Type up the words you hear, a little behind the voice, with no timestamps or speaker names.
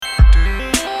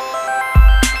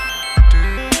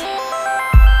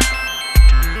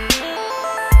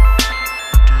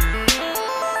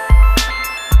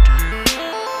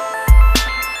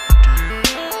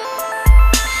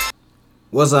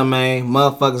What's up, man?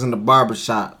 Motherfuckers in the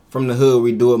barbershop. From the hood,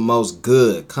 we do it most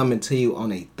good. Coming to you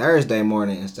on a Thursday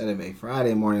morning instead of a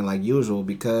Friday morning like usual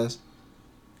because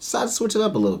decided to switch it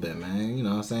up a little bit, man. You know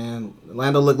what I'm saying?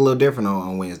 Lando look a little different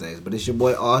on Wednesdays. But it's your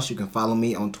boy Osh. You can follow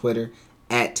me on Twitter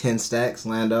at 10stacks.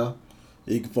 Lando.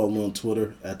 You can follow me on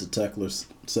Twitter at the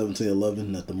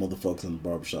Tackler1711 at the Motherfuckers in the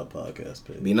Barbershop podcast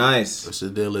page. Be nice. It's the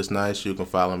deal is nice. You can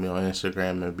follow me on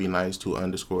Instagram and be nice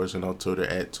 2_ and on Twitter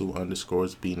at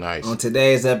 2_ be nice. On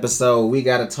today's episode, we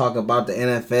got to talk about the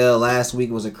NFL. Last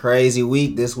week was a crazy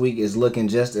week. This week is looking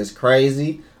just as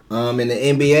crazy. In the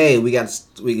NBA, we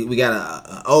got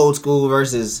a old school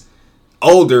versus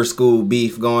older school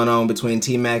beef going on between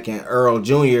T-Mac and Earl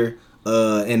Jr.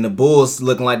 And the Bulls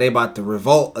looking like they about to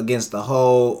revolt against the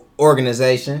whole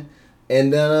organization.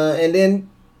 And then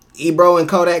Ebro and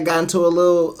Kodak got into a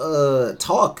little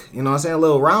talk, you know what I'm saying, a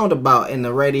little roundabout in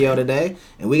the radio today.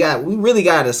 And we really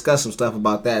got to discuss some stuff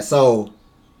about that. So,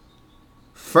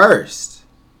 first,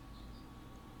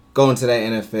 going to that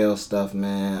NFL stuff,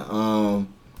 man.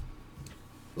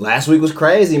 Last week was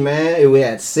crazy, man. We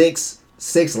had six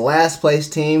last place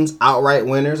teams outright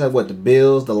winners. Like the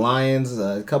Bills, the Lions,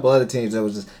 a couple other teams that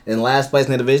was just in last place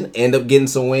in the division end up getting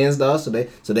some wins though. So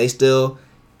they still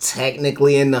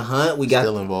technically in the hunt. We got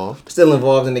still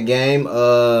involved in the game.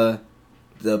 The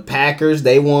Packers,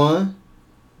 they won.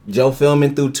 Joe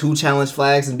Philbin threw 2 challenge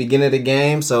flags in the beginning of the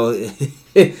game, so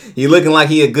he looking like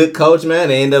he a good coach, man.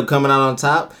 They end up coming out on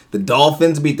top. The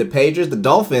Dolphins beat the Patriots. The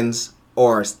Dolphins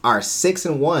are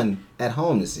 6-1 at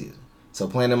home this season. So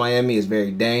playing in Miami is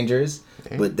very dangerous,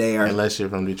 but they are... Unless you're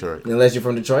from Detroit.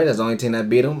 That's the only team that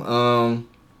beat them.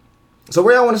 So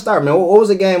where y'all want to start, man? What was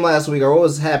the game last week, or what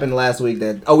was happening last week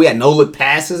we had no-look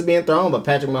passes being thrown by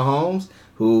Patrick Mahomes,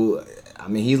 who... I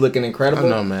mean, he's looking incredible. I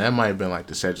don't know, man. That might have been like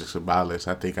the Cedric Sabalas.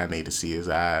 I think I need to see his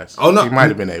eyes. Oh, no. He might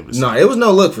have been able to see. No, it was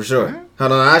no look for sure.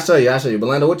 Hold on, I'll show you. But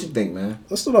Lando, what you think, man?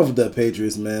 Let's start off with that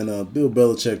Patriots, man. Bill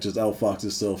Belichick just outfoxed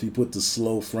himself. He put the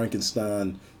slow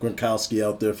Frankenstein Gronkowski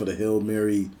out there for the Hail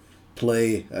Mary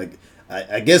play.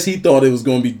 I guess he thought it was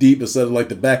going to be deep instead of like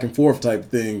the back and forth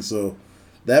type thing. So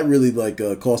that really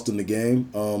cost him the game.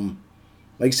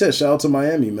 Like you said, shout out to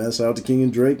Miami, man. Shout out to King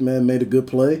and Drake, man. Made a good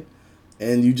play.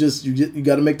 And you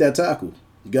got to make that tackle.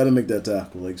 You got to make that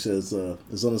tackle. Like I said,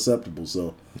 it's unacceptable.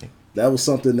 So that was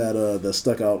something that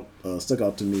stuck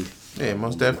out to me. Yeah,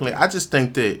 most definitely. I just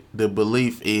think that the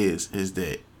belief is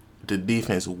that the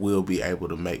defense will be able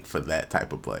to make for that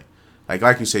type of play.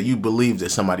 Like you said, you believe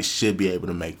that somebody should be able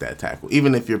to make that tackle.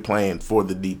 Even if you're playing for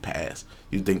the deep pass,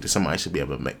 you think that somebody should be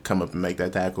able to come up and make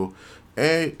that tackle.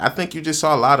 And I think you just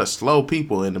saw a lot of slow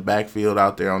people in the backfield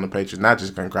out there on the Patriots. Not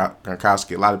just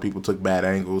Gronkowski. A lot of people took bad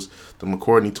angles. The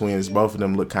McCourtney twins, both of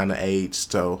them look kind of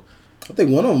aged. So I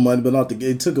think one of them might have been out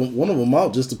They took one of them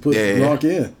out just to put Gronk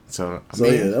in. So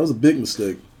that was a big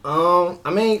mistake. I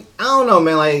mean, I don't know,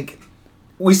 man. Like,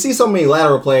 we see so many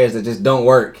lateral players that just don't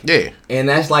work. Yeah. And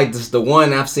that's like just the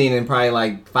one I've seen in probably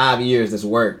like 5 years that's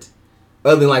worked.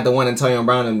 Other than like the one Antonio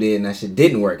Brown did, and that shit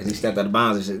didn't work because he stepped out of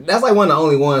bounds and shit. That's like one of the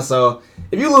only ones. So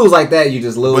if you lose like that, you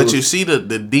just lose. But you see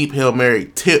the deep Hail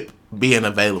Mary tip being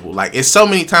available. Like, it's so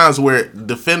many times where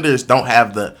defenders don't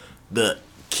have the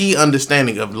key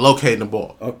understanding of locating the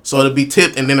ball. So it'll be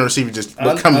tipped and then the receiver just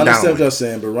comes down. I understand what you're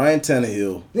saying, but Ryan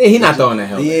Tannehill. Yeah, he's not throwing that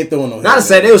helmet. He ain't throwing no helmet. Not to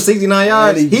say it was 69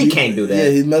 yards. He can't do that. Yeah,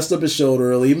 he messed up his shoulder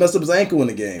early. He messed up his ankle in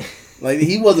the game. Like,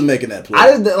 he wasn't making that play.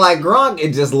 I just like Gronk.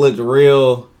 It just looked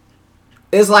real.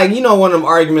 It's like, one of them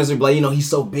arguments where like, he's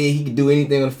so big, he could do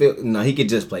anything on the field. No, he could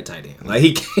just play tight end. Like,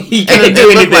 he can't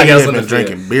do anything else on the field.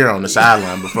 Drinking beer on the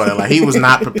sideline before that. Like, he was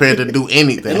not prepared to do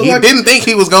anything. He didn't think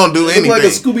he was going to do anything. Like a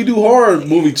Scooby-Doo horror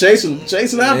movie chasing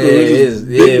after him.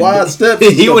 Big wide steps.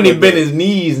 He wouldn't even bend his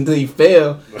knees until he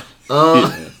fell.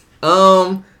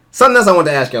 Something else I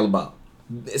wanted to ask y'all about.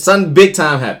 Something big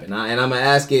time happened. And I'm going to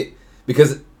ask it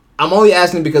because I'm only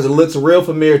asking it because it looks real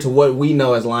familiar to what we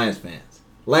know as Lions fans.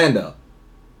 Lando.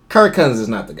 Kirk Cousins is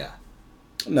not the guy.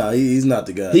 No, he's not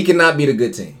the guy. He cannot be the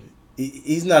good team.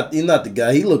 He's not the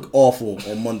guy. He looked awful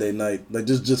on Monday night. Like,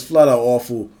 just flat out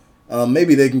awful.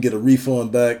 Maybe they can get a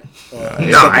refund back. Hell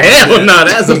no.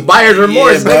 That's a buyer's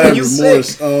remorse. Buyer's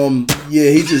remorse.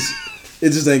 It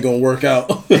just ain't gonna work out.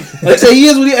 Like I say, he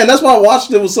is what he, and that's why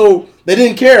Washington was so they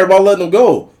didn't care about letting him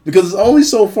go because it's only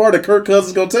so far that Kirk Cousins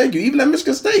is gonna take you. Even at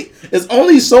Michigan State, it's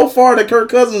only so far that Kirk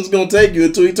Cousins is gonna take you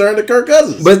until he turns to Kirk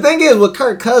Cousins. But the thing is, with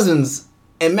Kirk Cousins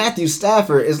and Matthew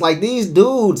Stafford, it's like these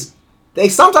dudes, they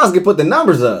sometimes can put the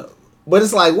numbers up, but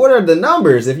it's like, what are the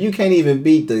numbers if you can't even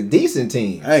beat the decent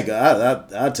team?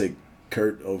 I'd take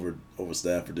Kurt over over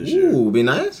Stafford this year. Ooh, be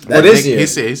nice. This year. He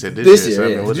said this year. So,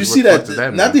 yeah. what Did you the see fuck that? does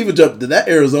mean? Not to even jump to that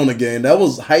Arizona game. That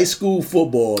was high school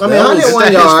football. I mean, That was- 101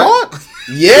 Is that his yards. fault?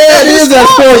 Yeah, it is that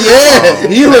fault. Yeah,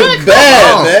 he looked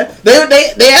bad, man.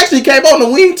 They actually came out in the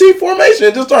wing T formation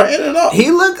and just started hitting it up.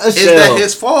 He looked a Is shell. that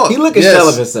his fault? He looked a Yes. shell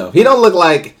of himself. He don't look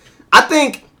like. I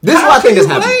think this is How what I think can is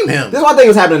you happening. blame him? This is what I think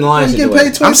is happening in the Lions He getting paid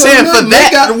situation. I'm saying for $27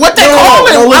 that, million. what they call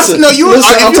him? Listen,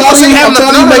 I'm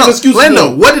telling you making excuses.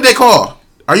 Lendo, What did they call?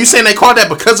 Are you saying they called that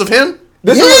because of him?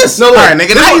 This Yes. is, no, All look, right,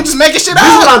 nigga. Now you just making shit This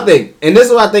is what up. I think, and this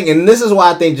is what I think, and this is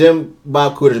why I think Jim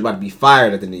Bob Cooter's about to be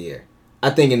fired at the end of the year. I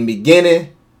think in the beginning,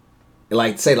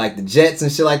 like say like the Jets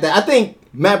and shit like that. I think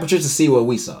Matt Patricia see what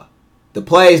we saw. The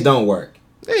plays don't work.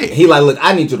 Hey. He like, look,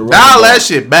 I need you to run Dial the ball. that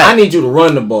shit back. I need you to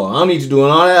run the ball. I don't need you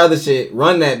doing all that other shit.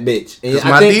 Run that bitch. And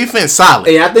My defense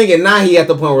solid. Yeah, I think and now he at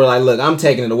the point where like, look, I'm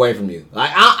taking it away from you.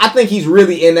 Like I think he's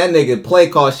really in that nigga play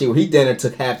call shit where he dinner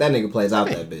took half that nigga plays out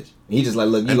that bitch. He just like,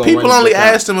 look, you And gonna people run only this bitch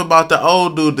out. asked him about the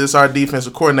old dude that's our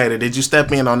defensive coordinator. Did you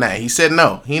step in on that? He said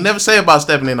no. He never say about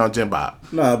stepping in on Jim Bob.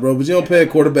 Nah, bro, but you don't pay a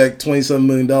quarterback $27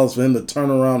 million for him to turn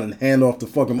around and hand off the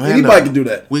fucking. Man, Anybody can do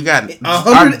that. We got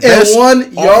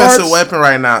 101 yards. offensive weapon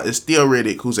right now is Theo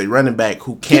Riddick, who's a running back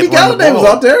who can't Kenny run the Galladay ball.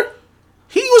 was out there.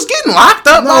 He was getting locked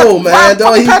up. No, by man,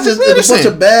 dog. He Patrick just did a bunch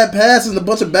Peterson. of bad passes and a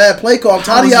bunch of bad play call. I'm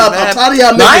How tired is of it bad?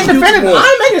 y'all No, I ain't making defending him. excuses. I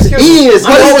ain't making excuses. He is.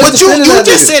 I'm But always But you defending that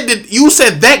just nigga. said that you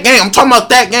said that game. I'm talking about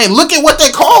that game. Look at what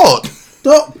they called.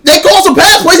 Dog, they called some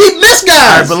pass plays. He missed All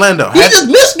right, guys. Belendo, He just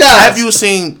missed guys. have you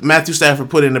seen Matthew Stafford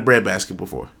put in the breadbasket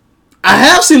before? I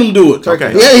have seen him do it. Okay.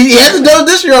 Yeah, he hasn't done it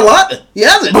this year a lot. He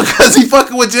hasn't. Because he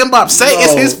fucking with Jim Bob. Say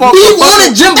it's No. his fault. He for fucking-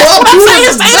 wanted Jim That's Bob what I'm to saying.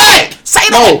 do Say it. that. Say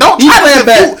No, that. Don't he's try to playing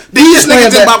confuse. bad. This He's nigga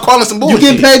playing Jim bad. Bob calling some You bullshit.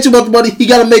 getting paid too much money. He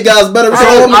got to make guys better. All So right,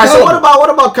 hold him so accountable. what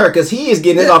about Kirk? Because he is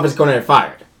getting his offensive coordinator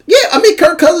fired. Yeah, I mean,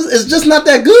 Kirk Cousins is just not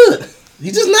that good.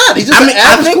 He's just not. He's just I mean, an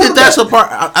I average think that's a quarterback.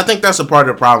 part. I think that's a part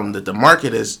of the problem that the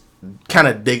market has kind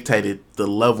of dictated the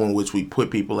level in which we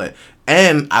put people at,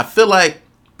 and I feel like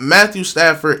Matthew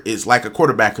Stafford is like a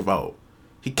quarterback of old.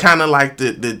 He kind of like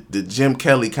the Jim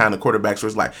Kelly kind of quarterbacks where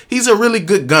it's like he's a really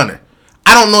good gunner.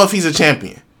 I don't know if he's a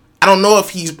champion. I don't know if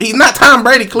he's not Tom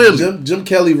Brady clearly. Jim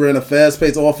Kelly ran a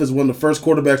fast-paced offense, one of the first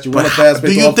quarterbacks to run a Do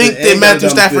fast-paced you offense. think that and got it Matthew down the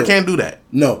Stafford field. can't do that?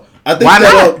 No. I think Why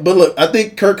that, not? But look, I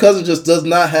think Kirk Cousins just does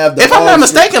not have the If I'm not arm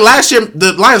mistaken, last year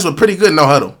the Lions were pretty good no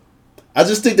huddle. I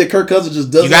just think that Kirk Cousins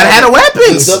just doesn't. You gotta have the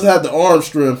weapons. Just doesn't have the arm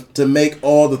strength to make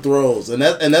all the throws, and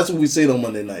that's what we seen on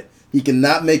Monday night. He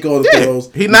cannot make all the Yeah, throws.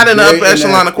 he's not in the very upper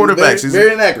echelon of inaccurate. quarterbacks. He's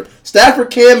very inaccurate. Stafford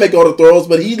can make all the throws,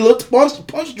 but he looks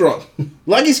punch drunk,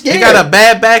 like he's scared. He got a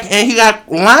bad back, and he got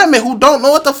linemen who don't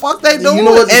know what the fuck they doing.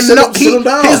 know what? And Sit no, him- sit him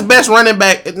down. his best running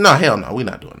back. No, hell no, we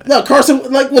not doing that. No, Carson,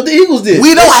 like what the Eagles did.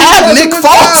 We don't They have Carson Nick Wentz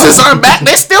Foles down. as our back.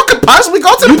 They still could possibly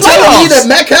go to the You telling me playoffs. that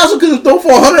Matt Castle couldn't throw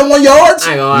for 101 yards?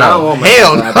 I ain't gonna, No, I don't want my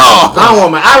hell I no. don't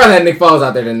want my. I'd rather have Nick Foles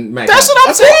out there than Matt. That's Castle. what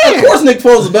I'm saying. Of course, Nick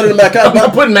Foles is better than Matt Castle.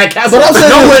 I'm putting Matt Castle. But I'm saying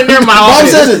nowhere near my but I'm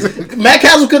offense. saying this, Matt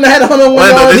Castle couldn't have had 101 Wait,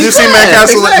 no, yards. did you He's see Matt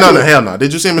trash. Castle? Exactly. No, hell no.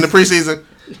 Did you see him in the preseason?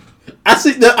 I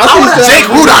see. Jake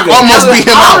Rudock almost beat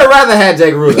him I would have out. rather had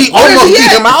Jake Rudock. He almost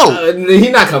beat him out. He's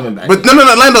not coming back. But no,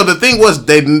 Lando. The thing was,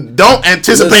 they don't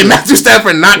anticipate Listen. Matthew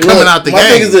Stafford not coming out the my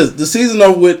game. thing is this: the season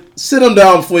over with. Sit him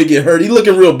down before he get hurt. He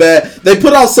looking real bad. They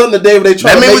put out something today where they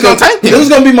tried That to mean make we him. gonna tank him. This was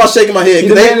gonna be my shaking my head. He's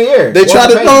the man of the year. They tried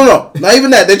to Walter no, not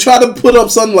even that. They tried to put up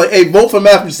something like, "Hey, vote for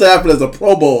Matthew Stafford as a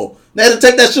Pro Bowl." They had to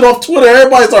take that shit off Twitter.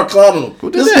 Everybody started clowning him.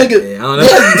 Who did This that? nigga, Yeah, I don't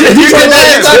know.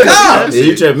 DetroitLions.com. Yeah,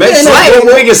 you tripping. Make Yeah, Slay.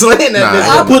 no, We can Slay in that Nah, bitch.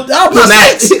 I'll put No,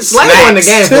 snacks. Slay won the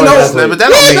game for 10-0. us. No, but that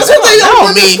Yeah, don't mean that's what they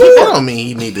that don't mean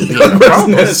he need to be in the Pro Bowl.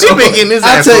 He been getting his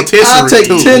ass I'll rotisserie take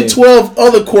too. 10, 12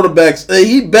 other quarterbacks.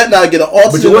 He bet not get an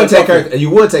all. But you wouldn't take Kirk. You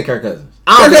would take Kirk Cousins.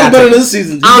 I don't Kirk think Cousins I'd better take- this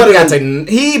season. I don't think Better I than-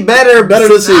 take. He better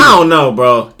this season. I don't know,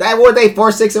 bro. That were they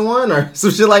 4-6-1 or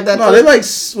some shit like that. No, they like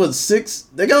what 6?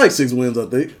 They got like 6 wins, I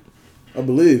think. I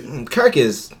believe. Kirk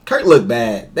looked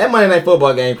bad. That Monday Night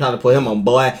Football game kind of put him on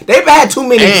blast. They've had too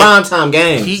many And primetime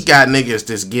games. He got niggas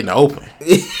that's getting open.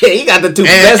 he got the two And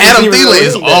best Adam receivers in the Thielen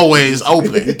is league. always He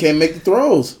open. can't make the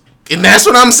throws. And that's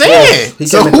what I'm saying. Yeah, he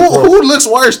So can't make the throws. who looks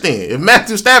worse then? If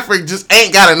Matthew Stafford just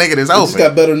ain't got a nigga that's He just got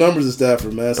open. better numbers than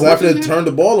Stafford, man. Stafford did didn't he- turn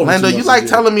the ball over. Lando, too you much like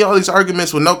this year. telling me all these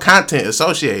arguments with no content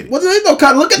associated. What? There ain't no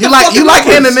kind. Look at You the like fucking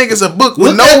handing numbers. niggas a book with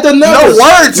Look no at the numbers.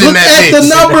 words in Look that at the bitch.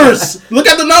 numbers. Look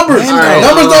at the numbers. Lando.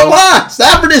 Numbers don't lie.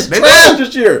 Stafford is They trash don't.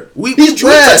 this year. We He's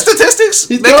check trash. statistics.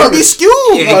 He's They can be garbage.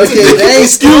 skewed. Yeah. Okay, they ain't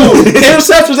skewed.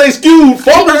 Interceptions ain't skewed.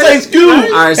 Fumbles ain't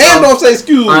skewed. All right, so- Handoffs ain't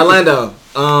skewed. All right, Lando.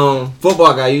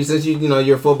 Football guy. Since you know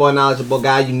you're a football knowledgeable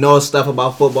guy. You know stuff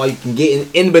about football. You can get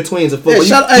in betweens of football.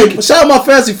 Shout out my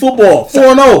fantasy football.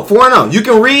 4-0. 4-0. You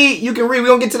can read. We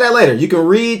gonna get to that later. You can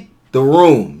read the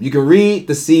room. You can read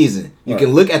the season. You can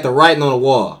look at the writing on the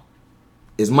wall.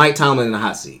 Is Mike Tomlin in the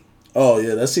hot seat? Oh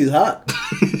yeah, that seat's hot.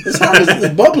 It's hot.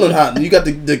 It's bubbling hot. And you got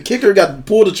the kicker got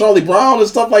pulled to Charlie Brown and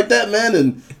stuff like that, man.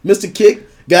 And Mr. Kick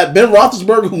got Ben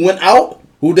Roethlisberger who went out.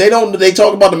 Who they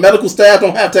talk about the medical staff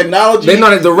don't have technology. They know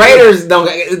that the Raiders don't.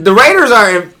 The Raiders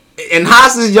are in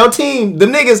hostage. Your team, the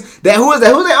niggas that who's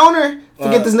their owner?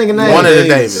 Forget this nigga name. One of the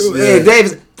Davis. Yeah,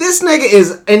 Davis. This nigga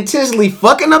is intentionally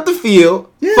fucking up the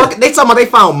field. Yeah. They talking about they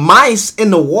found mice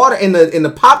in the water in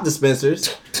the pop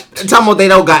dispensers. They talking about they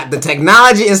don't got the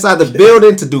technology inside the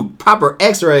building to do proper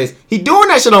X-rays. He doing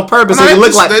that shit on purpose. No, so he look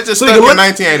just, like they just so stuck he in look,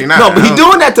 1989. No, but he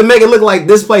doing that to make it look like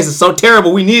this place is so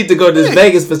terrible. We need to go to this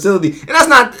Vegas facility, and that's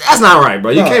not right, bro.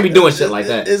 You can't be doing shit like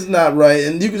that. It's not right,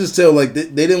 and you can just tell like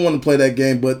they didn't want to play that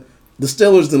game, but. The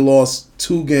Steelers then lost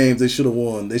 2 games they should have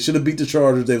won. They should have beat the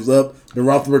Chargers. They was up. Ben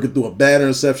Roethlisberger threw a bad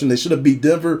interception. They should have beat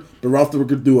Denver. Ben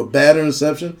Roethlisberger threw a bad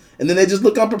interception. And then they just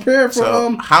look unprepared for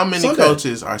how many Sunday.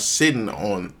 coaches are sitting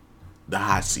on the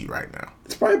hot seat right now?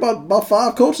 It's probably about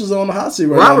 5 coaches on the hot seat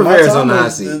right Ron now. Rivera's on the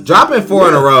hot seat. Dropping 4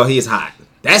 in a row, he's hot.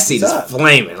 That seat is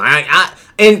flaming.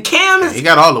 And Cam is... He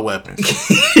got all the weapons.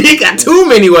 He got too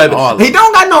many weapons. He them.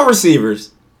 don't got no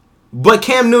receivers. But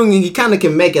Cam Newton, he kind of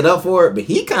can make it up for it. But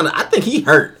I think he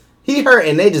hurt. He hurt,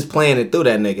 and they just playing it through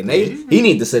that nigga. He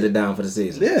need to sit it down for the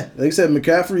season. Yeah, like I said,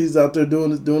 McCaffrey's out there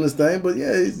doing his thing, but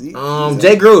yeah, he's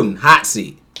Jay Gruden, hot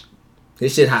seat.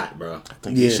 This shit hot, bro. I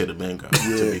think he should have been gone,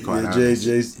 to be quite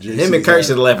honest. Him and Kirk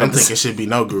should have left. I don't think it should be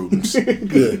no Grudens.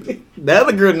 The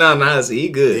other Gruden on the hot seat, he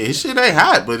good. His shit ain't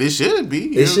hot, but it should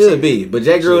be. It should be. But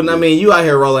Jay Gruden, I mean, you out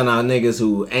here rolling out niggas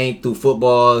who ain't through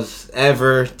footballs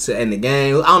ever to end the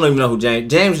game. I don't even know who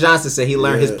James Johnson said he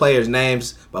learned his players'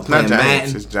 names by playing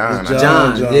Madden. It's John.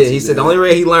 John. Yeah, he said the only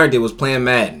way he learned it was playing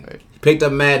Madden. He picked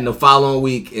up Madden the following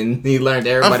week and he learned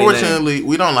everybody's name. Unfortunately,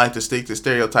 we don't like to stick to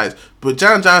stereotypes, but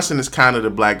John Johnson is kind of the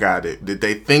black guy that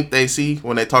they think they see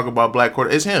when they talk about black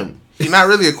quarterback. It's him. He's not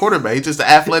really a quarterback. He's just an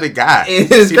athletic guy.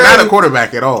 He's not a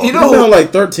quarterback at all. You know who on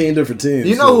like 13 different teams.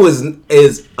 You know who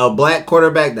is a black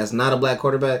quarterback that's not a black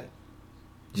quarterback?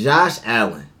 Josh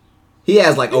Allen. He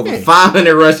has like over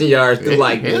 500 rushing yards through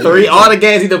like all the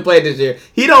games he done played this year.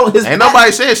 Ain't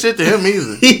nobody said shit to him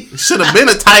either. He should have been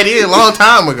a tight end a long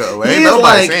time ago. Ain't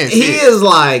nobody saying shit. He is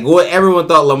like what everyone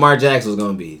thought Lamar Jackson was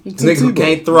gonna be. A nigga who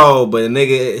can't throw, but a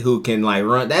nigga who can like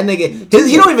run. That nigga,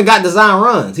 he don't even got design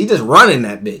runs. He just running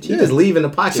that bitch. He just leaving the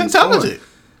pocket. It's intelligent.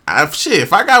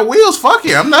 If I got wheels, fuck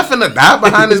it. I'm not finna die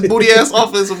behind this booty ass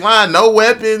offensive line. No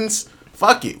weapons.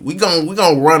 Fuck it. We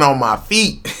gonna run on my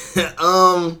feet.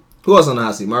 Who else on the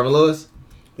hot seat? Marvin Lewis?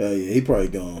 Yeah, he probably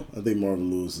gone. I think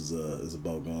Marvin Lewis is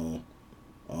about gone.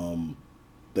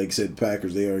 Like you said, the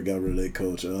Packers, they already got rid of their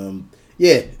coach.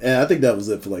 Yeah, and I think that was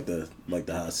it for like the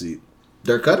hot seat.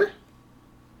 Dirk Cutter?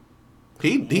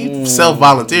 He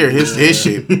self-volunteered his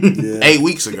shit 8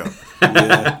 weeks ago.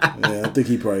 Yeah, I think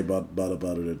he probably about up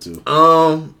out of there too.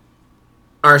 All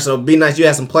right, so be nice. You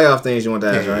had some playoff things you want to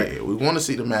ask, right? Yeah, we want to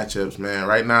see the matchups, man.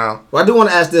 Right now. Well, I do want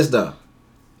to ask this though.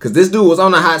 Because this dude was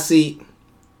on the hot seat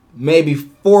maybe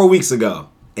 4 weeks ago.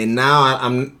 And now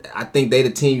I think they the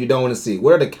team you don't want to see.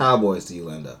 What are the Cowboys to you,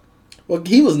 Linda? Well,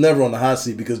 he was never on the hot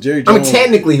seat because Jerry Jones... I mean,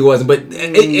 technically he wasn't, but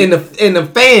in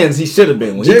the fans, he should have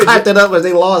been. When he clapped it up as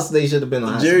they lost, they should have been on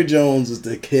the hot seat. Jerry Jones is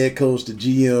the head coach, the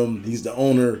GM. He's the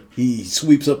owner. He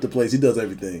sweeps up the place. He does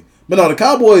everything. But no, the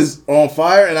Cowboys are on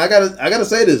fire, and I gotta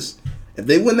say this. If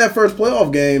they win that first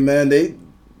playoff game, man, they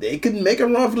could make a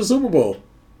run for the Super Bowl.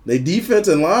 Their defense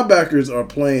and linebackers are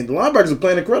playing. The linebackers are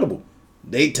playing incredible.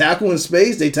 They tackle in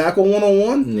space. They tackle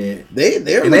 1-on-1. Yeah,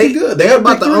 they're looking good. They're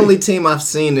about the only team I've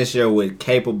seen this year with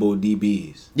capable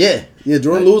DBs. Yeah.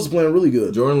 Jordan Lewis is playing really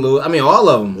good. Jordan Lewis. I mean, all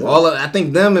of them. Yeah. I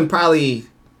think them and probably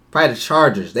the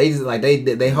Chargers.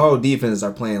 They whole defense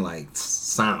are playing like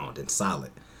sound and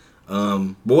solid.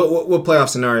 But what playoff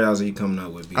scenarios are you coming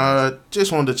up with?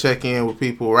 Just wanted to check in with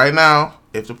people right now.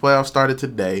 If the playoffs started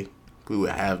today, we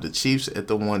would have the Chiefs at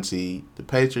the 1 seed, the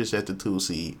Patriots at the 2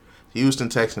 seed, the Houston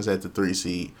Texans at the 3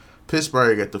 seed,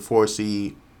 Pittsburgh at the 4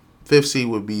 seed, 5th seed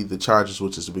would be the Chargers,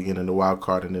 which is the beginning of the wild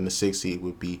card, and then the 6th seed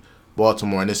would be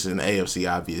Baltimore, and this is an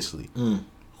AFC, obviously.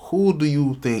 Who do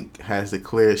you think has the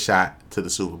clear shot to the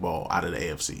Super Bowl out of the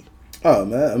AFC? Oh,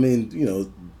 man, I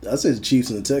mean, I say the Chiefs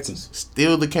and the Texans.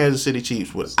 Still the Kansas City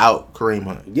Chiefs without Kareem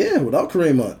Hunt. Yeah, without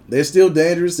Kareem Hunt. They're still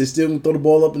dangerous. They still can throw the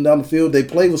ball up and down the field. They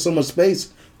play with so much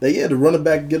space. The running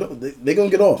back they're gonna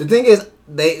get off. The thing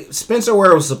is, Spencer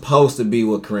Ware was supposed to be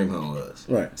what Kareem Hunt was.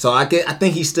 Right. So I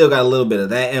think he still got a little bit of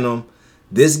that in him.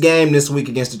 This game this week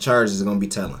against the Chargers is gonna be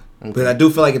telling. Okay. But I do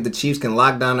feel like if the Chiefs can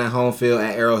lock down that home field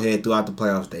at Arrowhead throughout the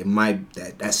playoffs, they might.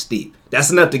 That's steep.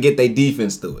 That's enough to get their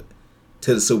defense through it.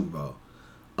 to the Super Bowl.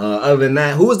 Other than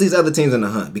that, who was these other teams in the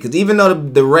hunt? Because even though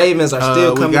the Ravens are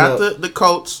still coming up. We got the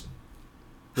Colts,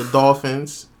 the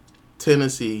Dolphins,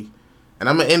 Tennessee, and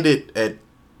I'm going to end it at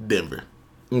Denver.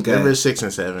 Okay. Denver is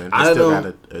 6-7. They still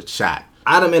got a shot.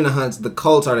 Out of them in the hunts, the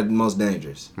Colts are the most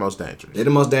dangerous. Most dangerous. They're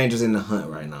the most dangerous in the hunt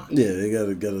right now. Yeah, they got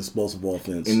an explosive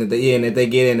offense. And if they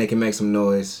get in, they can make some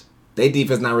noise. Their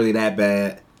defense not really that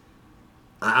bad.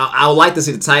 I would like to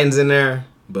see the Titans in there,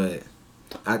 but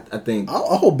I think I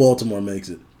hope Baltimore makes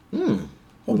it.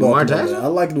 Lamar Jackson? I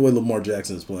like the way Lamar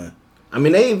Jackson is playing. I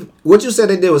mean, what you said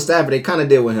they did with Stafford, they kind of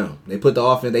did with him. They put the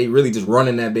offense, they really just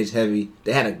running that bitch heavy.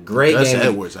 They had a great Gus game.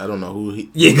 Edwards, I don't know who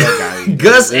that guy is.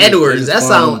 Gus Edwards, that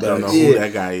sounds. I don't know who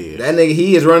that guy is. That nigga,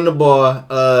 he is running the ball.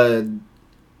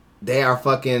 They are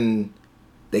fucking.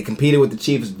 They competed with the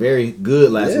Chiefs very good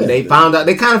last week. They found out.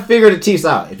 They kind of figured the Chiefs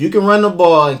out. If you can run the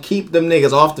ball and keep them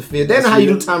niggas off the field, they know how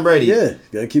you do Tom Brady. Yeah,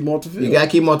 gotta keep them off the field. You gotta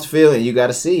keep them off the field, and you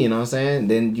gotta see. You know what I'm saying?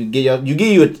 Then you give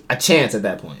you a chance at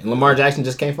that point. And Lamar Jackson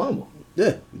just can't fumble.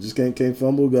 Yeah, you just can't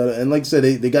fumble. And like I said,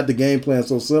 they got the game plan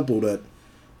so simple that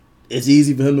it's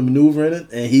easy for him to maneuver in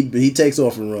it, and he takes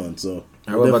off and runs. So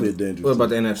what about the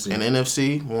NFC? And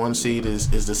NFC, 1 seed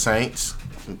is the Saints,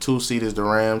 the 2 seed is the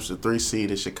Rams, the 3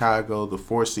 seed is Chicago, the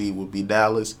 4 seed would be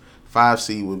Dallas, 5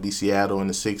 seed would be Seattle, and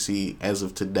the 6 seed, as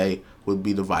of today, would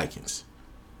be the Vikings.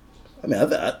 I mean,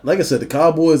 like I said, the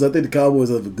Cowboys. I think the Cowboys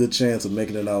have a good chance of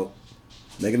making it out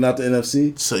the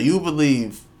NFC. So you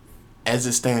believe, as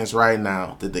it stands right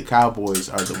now, that the Cowboys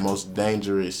are the most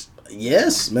dangerous?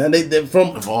 Yes, man. They're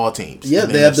from of all teams. Yeah,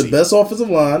 they have the best offensive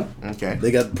line. Okay.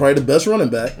 They got probably the best running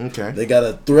back. Okay. They got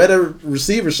a threat of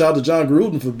receiver. Shout out to John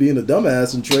Gruden for being a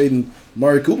dumbass and trading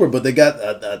Murray Cooper. But they got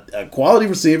a quality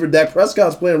receiver. Dak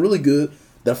Prescott's playing really good.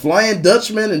 The Flying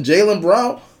Dutchman and Jaylen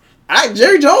Brown.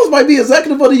 Jerry Jones might be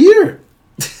executive of the year.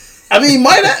 I mean,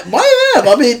 might have.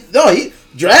 I mean, no, he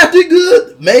drafted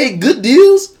good, made good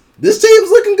deals. This team's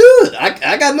looking good.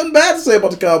 I got nothing bad to say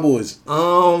about the Cowboys.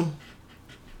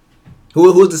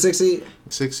 Who's the 6th seed?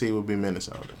 6th seed would be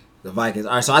Minnesota. The Vikings.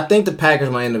 All right, so I think the Packers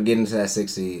might end up getting to that 6th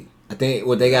seed. I think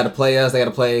what they got to play us, they got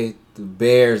to play the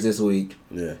Bears this week.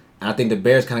 Yeah. And I think the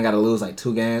Bears kind of got to lose like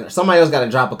 2 games. Somebody else got to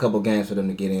drop a couple games for them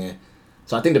to get in.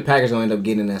 So I think the Packers going to end up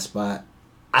getting in that spot.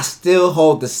 I still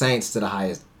hold the Saints to the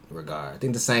highest regard. I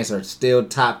think the Saints are still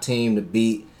top team to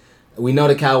beat. We know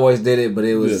the Cowboys did it, but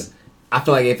it was... Yeah. I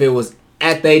feel like if it was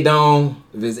at they dome,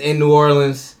 if it's in New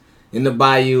Orleans, in the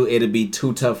Bayou, it'd be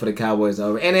too tough for the Cowboys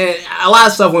over. And then a lot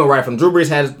of stuff went right from Drew Brees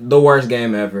had the worst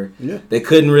game ever. Yeah. They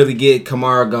couldn't really get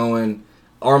Kamara going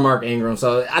or Mark Ingram.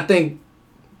 So I think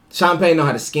Sean Payton know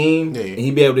how to scheme, and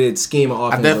he'd be able to scheme an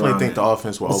offense. I definitely think the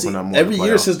offense will open up more. Every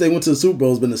year since they went to the Super Bowl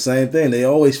has been the same thing. They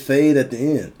always fade at the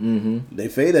end. Mm-hmm. They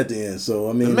fade at the end. So,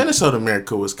 I mean... The Minnesota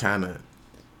Miracle was kind of...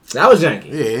 That was janky.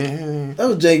 Yeah. That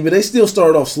was janky, but they still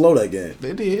started off slow that game.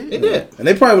 They did. They did. And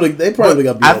they probably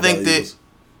got beat I up think by the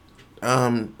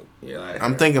that...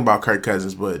 I'm thinking about Kirk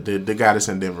Cousins, but the guy that's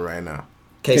in Denver right now.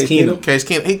 Case Keenum. Case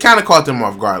Keenum. He kind of caught them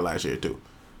off guard last year, too.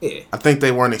 Yeah. I think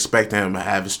they weren't expecting him to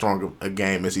have as strong a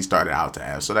game as he started out to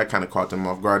have. So that kind of caught them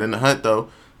off guard. In the hunt, though,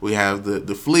 we have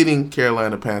the fleeting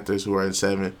Carolina Panthers, who are in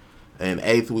 7th. And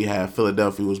 8th, we have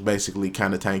Philadelphia, who's basically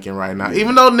kind of tanking right now.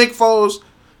 Even though Nick Foles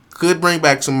could bring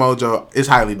back some mojo, it's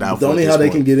highly doubtful. The only how they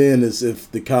can get in is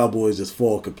if the Cowboys just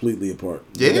fall completely apart.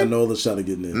 Yeah. They got no other shot of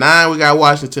getting in. 9, we got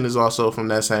Washington is also from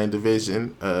that same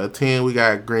division. 10, we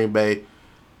got Green Bay.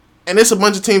 And it's a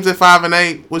bunch of teams at 5 and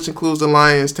 8, which includes the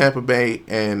Lions, Tampa Bay,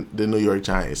 and the New York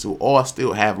Giants, who all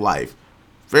still have life.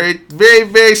 Very, very,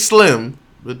 very slim,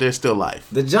 but they're still life.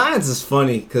 The Giants is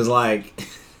funny because, like,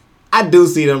 I do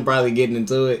see them probably getting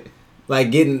into it. I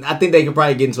think they could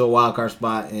probably get into a wild card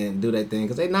spot and do that thing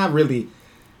because they're not really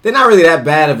that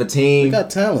bad of a team. They got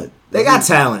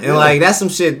talent. And like that's some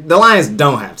shit. The Lions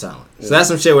don't have talent, so that's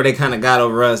some shit where they kind of got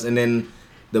over us. And then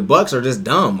the Bucks are just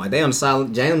dumb. Like they on the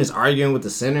side, Jalen is arguing with the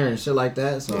center and shit like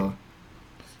that. So and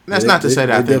that's not to say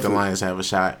that I think the Lions have a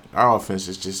shot. Our offense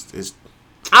is.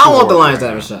 I don't want the Lions to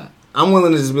have a shot. I'm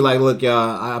willing to just be like, look,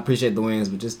 y'all, I appreciate the wins,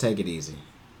 but just take it easy.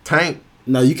 Tank.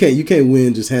 No, you can't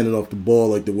win just handing off the ball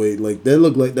like the way they're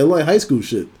like high school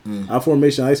shit. Our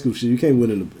formation high school shit. You can't win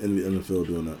in the NFL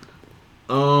doing that.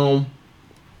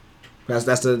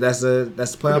 That's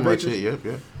the playoff picture.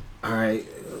 Yep. All right,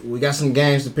 we got some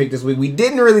games to pick this week. We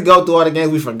didn't really go through all the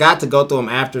games. We forgot to go through them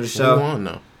after the show. We won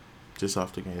though, just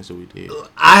off the games that we did.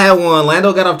 I had one.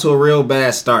 Lando got off to a real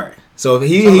bad start, so if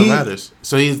he matters.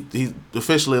 So he's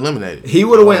officially eliminated. He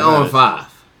would have went 0-5.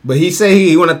 But he said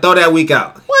he want to throw that week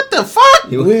out. What the fuck?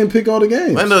 We didn't pick all the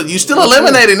games. Man, look, you still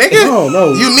eliminated, nigga.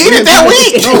 No. You needed that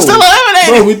week. No. You still eliminated.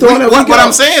 Bro, we throwing that week what out.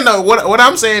 I'm saying though, what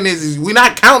I'm saying is we're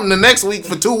not counting the next week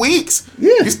for 2 weeks.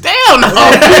 Yeah. You still no.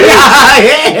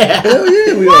 Yeah. Hell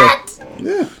yeah, we What? are.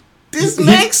 Yeah. This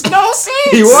makes no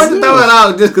sense. He wanted to throw it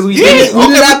out just because we Yeah, did it. We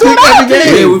did not pick every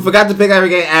game. Yeah, we forgot to pick every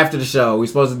game after the show. We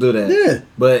supposed to do that. Yeah.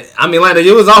 But I mean, Landon,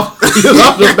 you was off. You was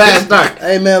off to a bad start.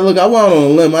 Hey man, look, I went out on a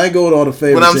limb. I ain't go with all the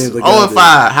favorite But I'm teams. Like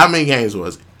 0-5. How many games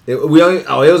was it? It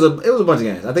was a bunch of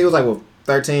games. I think it was like what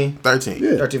 13. 13.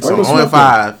 Yeah. 13. So I just 0-5. swept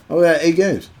them. I had 8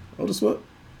 games. I just swept.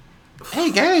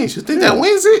 8 games. You think that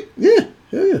wins it? Yeah.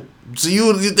 Hell yeah. So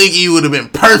you think you would have been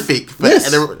perfect? For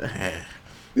Yes.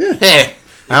 Yeah.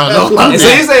 I don't know about And so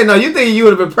you that. say no, you think you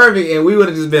would have been perfect and we would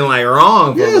have just been like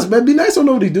wrong. Yes, man. Be nice. I don't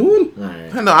know what he's doing. All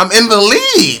right. I know, I'm in the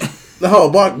lead. No,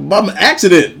 by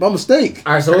accident, by mistake.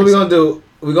 All right. So what we gonna do?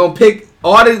 We gonna pick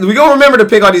all the. We gonna remember to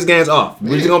pick all these games off.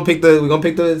 We just gonna pick the. We gonna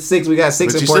pick the 6. We got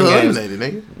 6 But you still important games.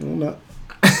 eliminated, nigga. I'm not.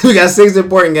 We got 6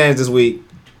 important games this week.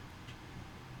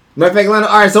 Matter of fact, Landon,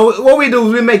 all right. So what we do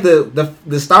is we make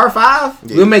the star 5.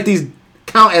 Yeah. We'll make these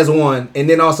count as one, and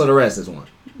then also the rest as one.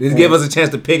 This give us a chance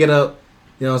to pick it up.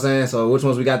 You know what I'm saying? So which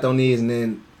ones we got on these, and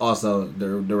then also the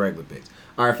regular picks.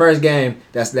 All right, first game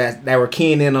that we're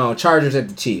keying in on Chargers at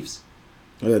the Chiefs.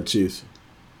 I got Chiefs.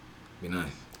 Be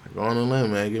nice. Go on a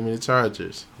limb, man. Give me the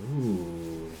Chargers.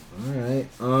 Ooh, all right.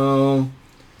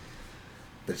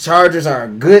 The Chargers are a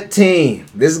good team.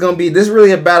 This is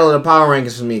really a battle of the power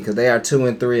rankings for me because they are 2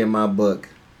 and 3 in my book.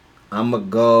 I'm gonna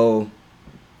go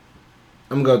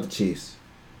with the Chiefs.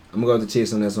 I'm gonna go with the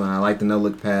Chiefs on this one. I like the no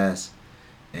look pass,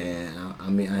 and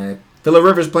I Phillip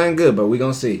Rivers playing good, but we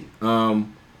gonna see.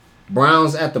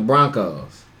 Browns at the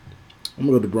Broncos. I'm gonna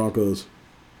go with the Broncos.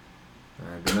 All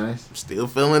right, be nice. I'm still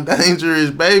feeling dangerous,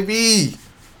 baby.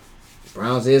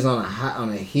 Browns is on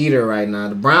a heater right now.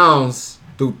 The Browns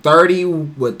through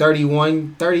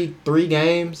 33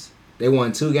 games. They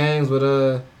won 2 games with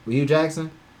Hugh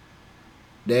Jackson.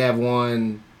 They have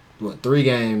won 3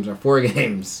 games or 4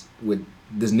 games with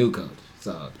this new coach.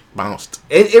 So Bounced.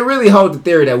 it really holds the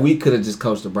theory that we could have just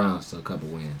coached the Browns to a couple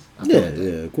wins. I feel Yeah, like that.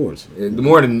 yeah, of course.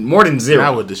 More than 0.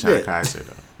 Not with Deshaun Yeah. Kaiser,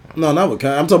 though. No, not with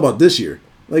Kai. I'm talking about this year.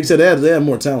 Like you said, they had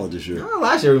more talent this year. Oh,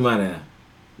 last year we might have.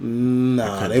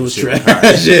 Nah, they was Shit.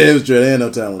 trash. Yeah, it was trash. They had no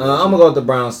talent. I'm gonna go with the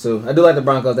Browns too. I do like the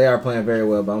Broncos. They are playing very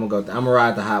well, but I'm gonna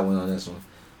ride the hot one on this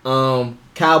one.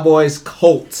 Cowboys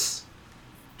Colts.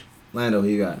 Lando, who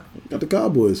you got? Got the I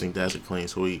Cowboys. think that's a clean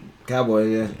sweep. Cowboys,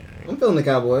 yeah. I'm feeling the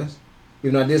Cowboys.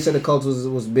 Even though I did say the Colts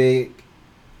was big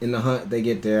in the hunt, they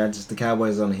get there. The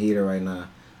Cowboys on the heater right now.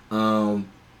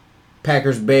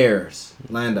 Packers Bears.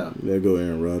 Lando, There go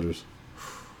Aaron Rodgers.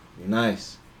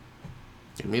 nice.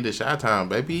 Give me the shot time,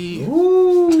 baby.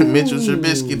 Ooh. Mitchell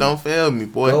Trubisky, don't fail me,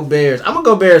 boy. Go Bears. I'm gonna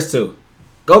go Bears too.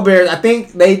 Go Bears. I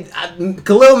think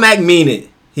Khalil Mack mean it.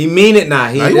 He mean it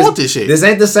now. Nah, he want this shit. This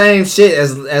ain't the same shit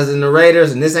as in the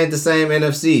Raiders, and this ain't the same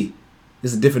NFC.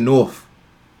 This is a different North.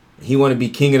 He want to be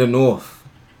king of the North.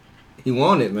 He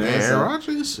want it, man. Man, So-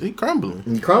 Rodgers, he crumbling.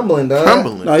 He crumbling, dog.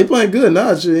 Crumbling. Nah, he playing good.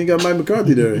 Nah, shit, he ain't got Mike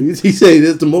McCarthy there. He said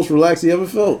that's the most relaxed he ever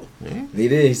felt. Yeah. He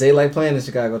did. He said he like playing in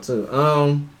Chicago too.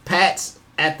 Pats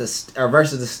at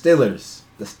versus the Steelers.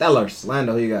 The Stellars.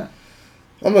 Lando, who you got?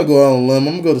 I'm gonna go out on a limb.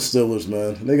 I'm gonna go to Steelers,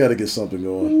 man. They got to get something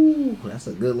going. Ooh, that's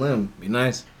a good limb. Be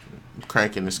nice.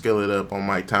 Cranking the skillet up on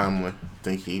Mike Tomlin.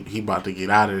 Think he about to get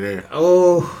out of there.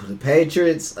 Oh, the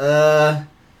Patriots.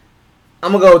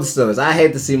 I'm gonna go with the Steelers. I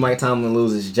hate to see Mike Tomlin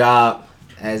lose his job,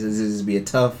 as this would be a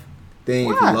tough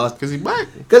thing if he Why? lost. Because he black.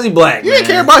 Cause he black. You man.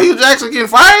 didn't care about Hugh Jackson getting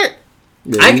fired?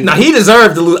 Yeah, No, he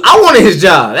deserved to lose. I wanted his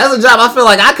job. That's a job. I feel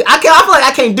like I feel like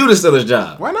I can't do the Steelers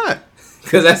job. Why not?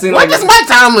 Cause that seemed What like just Mike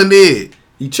Tomlin did?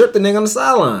 he tripped the nigga on the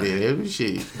sideline. Yeah, every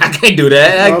shit. I can't do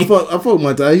that. I fuck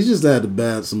my tie. He just had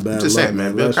some bad Just luck, saying,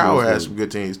 man. Bill Last year Cowher was has good. some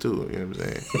good teams too. You know what I'm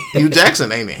saying? Hugh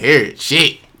Jackson ain't inherit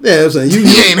shit. Yeah, I'm saying you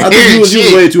ain't I think hearing you was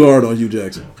shit. way too hard on Hugh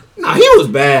Jackson. No, he was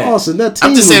bad. Austin, that team.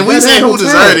 I'm just saying, we was bad. saying They who had no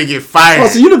deserved to talent. get fired.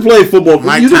 Austin, you done played football.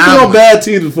 Mike You done put on Tomlin. bad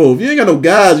teams before. If you ain't got no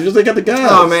guys, you just ain't got the guys.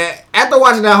 Oh man, after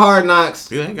watching that Hard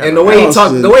Knocks You ain't got and no the way he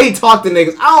Austin. talked to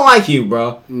niggas, I don't like Hugh,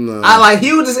 bro. No. I like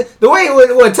Hugh. Just the way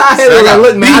what Ty Haley was like,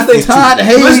 look, man, I think Todd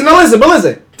Haley. Listen, but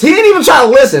listen. He didn't even try to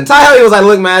listen. Ty Haley was like,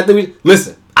 look, man, I think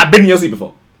listen. I've been in your seat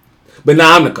before. But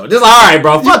now I'm the coach. It's all right,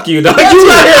 bro. Fuck you, dog.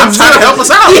 I'm trying to help us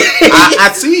out.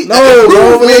 I see. No,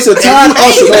 bro. Listen, Todd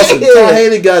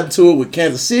Haley got into it with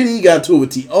Kansas City. He got into it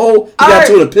with T.O. He got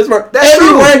into it with Pittsburgh. That's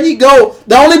Everywhere true. he go,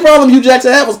 the only problem Hugh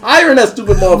Jackson had was hiring that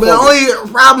stupid motherfucker. But the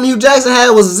only problem Hugh Jackson had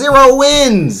was 0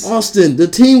 wins. Austin, the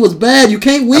team was bad. You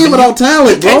can't win without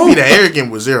talent, You can't bro. be that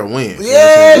arrogant with 0 wins.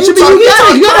 Yeah, You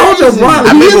gotta hold your ground.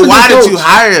 I He mean, is a but why good did you coach.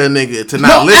 hire a nigga to not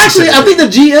No, listen actually, to I think the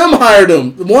GM hired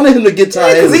him. Wanted him to get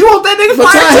Ty Because Haley. he want that nigga But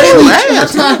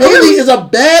fired too. Ty Haley is a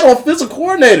bad offensive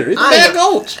coordinator. He's a bad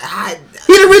coach.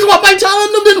 He's the reason why Mike Tomlin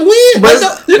and them didn't win.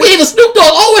 But- You can even Snoop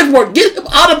Dogg always work. Get him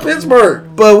out of Pittsburgh.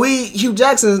 But Hugh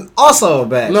Jackson's also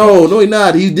bad. No, he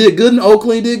not. He did good in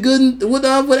Oakland. He did good with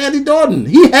Andy Dalton.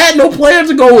 He had no players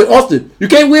to go with. Austin, you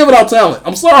can't win without talent.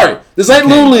 I'm sorry. This ain't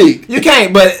Little League. You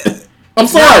can't, but I'm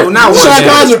sorry. not Sean one,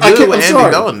 Kaiser, Good I can't. with I'm Andy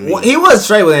sorry. Dalton. he was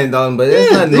straight with Andy Dalton, but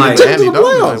it's nothing they like took that. him to the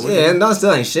playoffs. Like, Yeah, and Dalton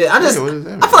still ain't shit. I what does that mean?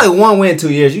 feel like 1 win 2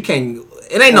 years, you can't.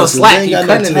 It ain't no Austin, slack. they ain't You got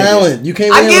cutting no niggas. talent. You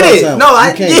can't I win get without it. talent. No, I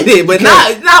You can't. get it, but You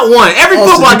can't. not one. Every Austin,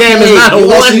 football you game is can't. not a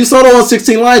Austin, one. you saw the on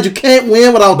 16 lines. You can't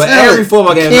win without But talent. every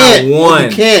football game You is can't. not one. You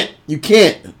can't. You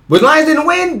can't. But Lions didn't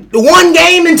win 1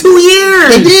 game in 2 years.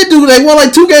 They did do. They won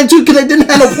like 2 games too because they didn't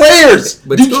have no players.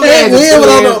 But you 2 can't games in win 2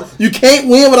 without years. you can't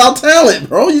win without talent,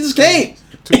 bro. You just can't.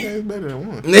 2 games better than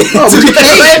 1. No, but you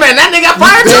can't. Hey, man, that nigga got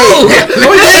fired No, too.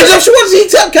 Jeff Schwartz, he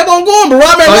kept on going, but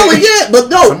Rob Marinelli, yeah, but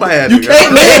no, Somebody had you to go.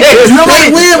 can't win. You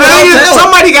can't win without talent.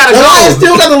 Somebody gotta The Lions go.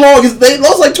 still got the longest. They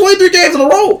lost like 23 games in a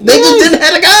row. They just didn't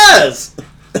have the guys.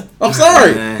 I'm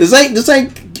sorry. Man. This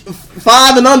ain't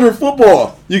 5 and under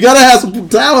football. You gotta have some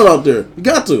talent out there. You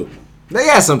got to. They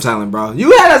got some talent, bro.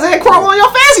 You had Isaiah Crowell on your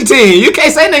fantasy team. You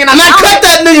can't say nigga not And I cut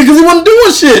that nigga because he wasn't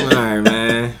doing shit. All right,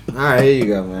 man. All right, here you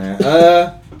go,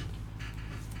 man.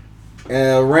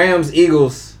 Rams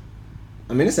Eagles.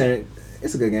 I mean, it's a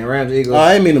good game. Rams Eagles.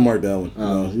 I ain't mean to mark that one.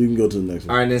 Oh. No, you can go to the next All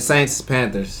one. right, then Saints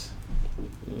Panthers.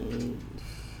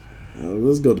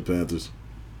 Let's go to Panthers.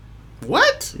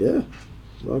 What? Yeah.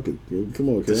 Fuck it. Come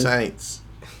on, The Ken. Saints.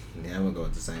 Yeah, I'm gonna go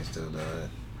with the Saints too,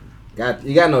 dog.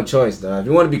 You got no choice, dog. If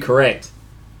you want to be correct,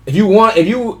 I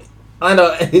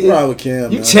know I'm riding with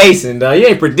Cam, you man. chasing, dog. You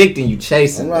ain't predicting, you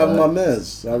chasing. I'm riding dog. my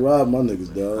mess. I ride my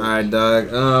niggas, dog. All right,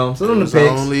 dog. So them the It's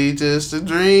picks. only just a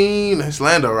dream. That's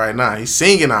Lando right now. He's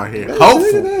singing out here. Hey,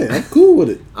 Hopeful. hey, I'm cool with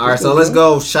it. All right, so let's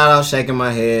go. Shout out, shaking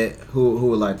my head. Who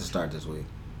would like to start this week?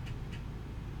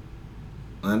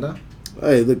 Lando.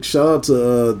 Hey, look! Shout out to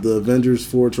the Avengers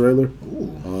 4 trailer. Ooh.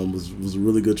 Was a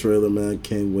really good trailer, man.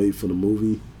 Can't wait for the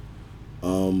movie.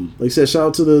 Like I said, shout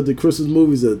out to the Christmas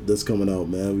movies that's coming out,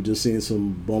 man. We just seen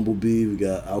some Bumblebee. We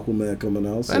got Aquaman coming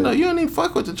out. So. Lando, you don't even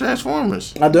fuck with the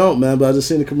Transformers. I don't, man, but I just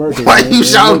seen the commercial. Why man. you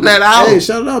shouting that out? Hey,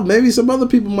 shout it out. Maybe some other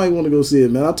people might want to go see it,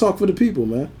 man. I talk for the people,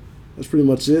 man. That's pretty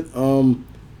much it.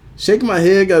 Shaking my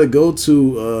head, got to go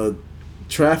to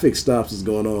traffic stops is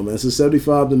going on, man. Since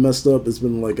 75 been messed up, it's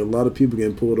been like a lot of people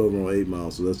getting pulled over on 8 Mile,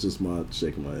 so that's just my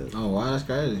shaking my head. Oh wow, that's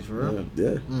crazy for real.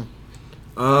 Yeah.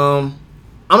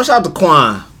 I'm gonna shout out to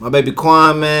Quan, my baby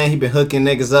Quan, man. He been hooking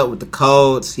niggas up with the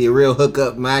codes. He a real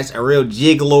hookup match, a real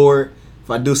jig lord, if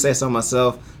I do say so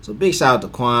myself. So big shout out to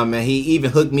Quan, man. He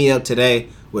even hooked me up today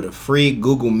with a free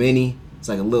Google Mini. It's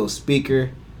like a little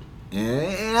speaker,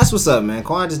 and that's what's up, man.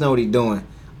 Quan just know what he doing.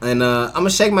 And I'm gonna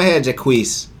shake my head,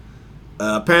 Jaquise.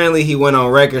 Apparently he went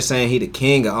on record saying he the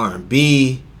king of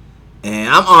R&B. And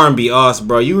I'm R&B us,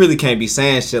 bro. You really can't be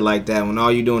saying shit like that when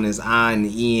all you doing is I and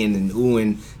E and ooh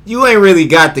and you ain't really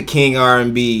got the king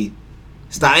R&B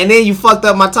style. And then you fucked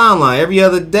up my timeline. Every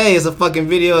other day is a fucking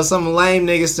video of some lame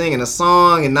nigga singing a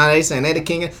song and now they saying they the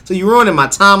king. So you ruining my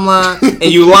timeline and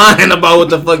you lying about what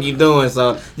the fuck you doing.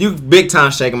 So you big time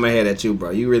shaking my head at you,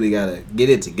 bro. You really gotta get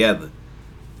it together.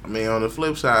 I mean, on the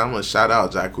flip side, I'm going to shout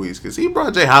out Jacquees because he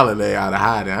brought Jay Holiday out of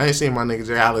hiding. I ain't seen my nigga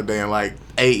Jay Holiday in like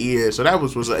 8 years. So that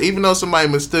was even though somebody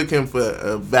mistook him for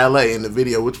a valet in the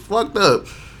video, which fucked up.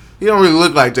 He don't really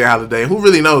look like Jay Holiday. Who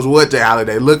really knows what Jay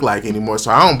Holiday look like anymore?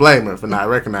 So I don't blame her for not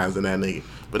recognizing that nigga.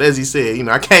 But as he said,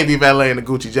 I can't be valet in a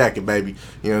Gucci jacket, baby. You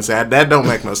know what I'm saying? That don't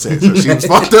make no sense. So she was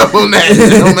fucked up on that.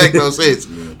 It don't make no sense.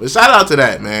 But shout out to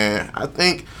that, man. I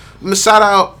think I'm going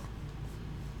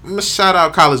to shout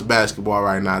out college basketball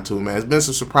right now, too, man. It's been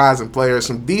some surprising players,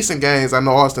 some decent games. I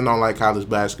know Austin don't like college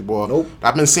basketball. Nope.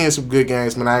 I've been seeing some good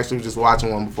games, man. I actually was just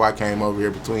watching one before I came over here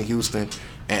between Houston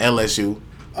and LSU.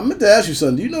 I meant to ask you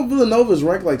something. Do you know Villanova is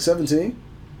ranked like 17?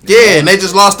 Yeah, and they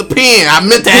just lost the Penn. I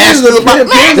meant to ask you about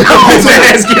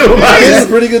It's a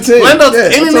pretty good team. Lando,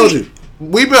 I told you.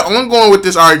 We've been ongoing with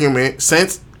this argument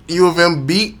since U of M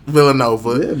beat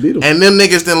Villanova. Yeah, beat 'em. And them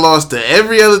niggas then lost to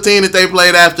every other team that they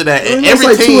played after that. And It's every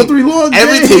like team, 2 or 3 long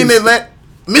every games. team that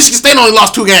Michigan State only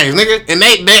lost 2 games, nigga, and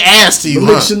they asked to you.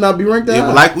 But should not be ranked that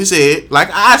high. Like we said, like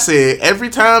I said, every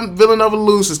time Villanova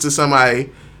loses to somebody,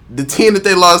 the team that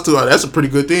they lost to, that's a pretty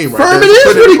good team, right? Furman is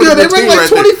pretty good. They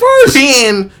ranked like 21st.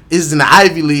 Penn is in the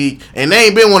Ivy League, and they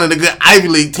ain't been one of the good Ivy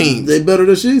League teams. They better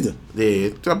this season. Yeah,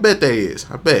 I bet they is.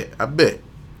 I bet.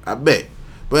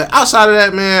 But outside of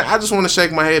that, man, I just want to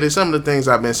shake my head at some of the things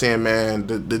I've been seeing, man.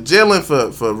 The jailing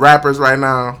for rappers right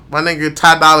now. My nigga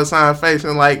Ty Dolla $ign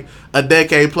facing like a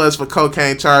decade plus for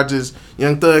cocaine charges.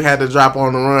 Young Thug had to drop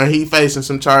on the run. He facing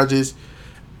some charges.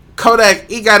 Kodak,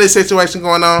 he got his situation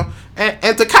going on.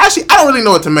 And Tekashi, I don't really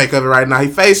know what to make of it right now. He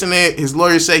facing it. His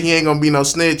lawyers say he ain't going to be no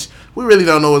snitch. We really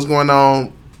don't know what's going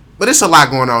on. But it's a lot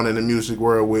going on in the music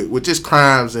world with just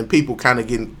crimes and people kind of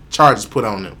getting charges put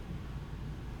on them.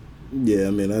 Yeah,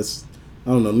 I mean, I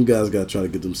don't know. Them guys got to try to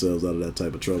get themselves out of that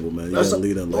type of trouble, man. You got to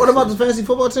lead them. What about the fantasy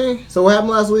football team? So what happened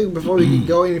last week before we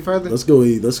go any further? Let's go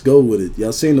with it.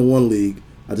 Y'all seen the one league.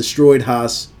 I destroyed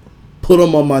Haas, put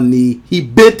him on my knee. He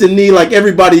bit the knee like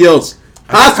everybody else.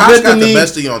 Haas bit the knee. The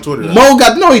best of you on Twitter. Though. Mo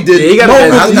got, no, he didn't. Yeah, he got no,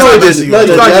 the he didn't.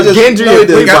 No, he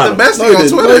didn't. He got the best of you on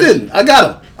Twitter. No, he didn't. I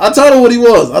got him. I told him what he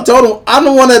was. I told him, I'm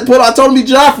the one that I told him he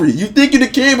Joffrey. You think you're the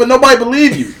king, but nobody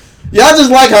believe you. Y'all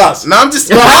just like Haas. No, I'm just.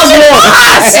 No, Haas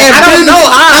lost. I don't know.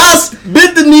 Haas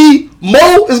bit the knee.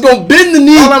 Mo is gonna bend the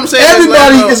knee. All I'm saying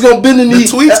everybody is gonna bend the knee.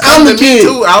 The tweets I'm the king.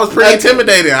 Too. I was pretty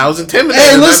intimidated. I was intimidated.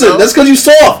 Hey, listen, that's because you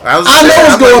soft. I know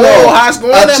what's going on. Haas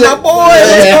going at my boy.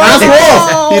 Haas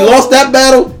lost. He lost that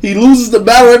battle. He loses the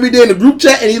battle every day in the group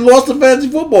chat, and he lost the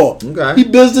fantasy football. Okay. He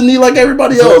bends the knee like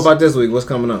everybody else. So what about this week? What's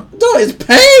coming up? No, it's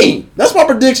pain. That's my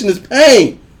prediction. Is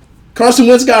pain. Carson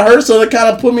Wentz got hurt, so that kind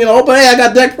of put me in the hope. But hey, I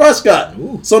got Dak Prescott.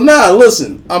 Ooh. So now,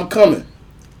 listen, I'm coming,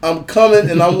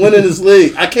 and I'm winning this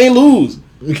league. I can't lose.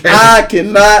 I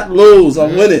cannot lose.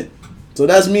 I'm winning. So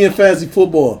that's me in fantasy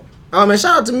football. Oh man,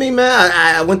 shout out to me, man.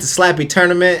 I went to Slappy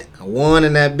tournament. I won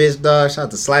in that bitch, dog. Shout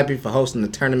out to Slappy for hosting the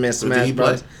tournament. Smash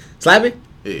Bros. Slappy?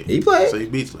 Yeah. He played. So he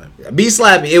beat Slappy. I beat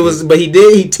Slappy. It was, but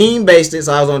he team based it.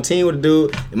 So I was on team with a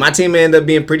dude, and my team ended up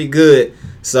being pretty good.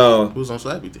 So who's on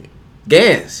Slappy team?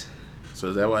 Gans. So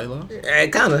is that why he lost?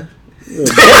 Kind of.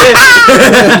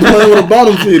 Playing with a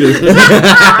bottom feeder.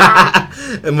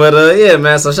 But yeah,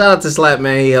 man. So shout out to Slap,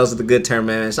 man. He hosted a good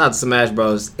tournament, man. Shout out to Smash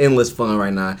Bros. Endless fun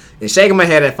right now. And shaking my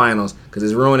head at finals because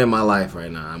it's ruining my life right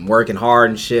now. I'm working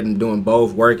hard and shit. I'm doing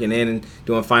both, working in and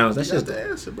doing finals. That's just the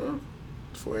answer, bro.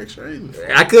 Forex trading.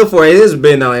 I could for it. It is a $1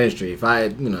 billion industry. If I,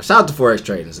 shout out to Forex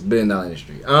trading. It's a $1 billion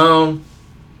industry.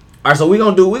 All right, so we're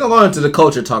gonna go into the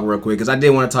culture talk real quick because I did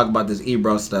want to talk about this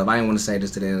Ebro stuff. I didn't want to say this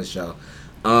to the end of the show.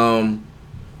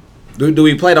 Do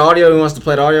we play the audio? He wants to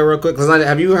play the audio real quick.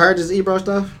 Have you heard this Ebro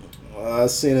stuff?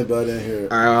 I've seen it, but I didn't hear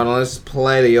it. All right, hold on. Let's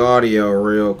play the audio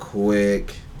real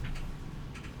quick.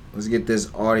 Let's get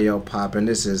this audio popping.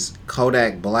 This is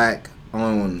Kodak Black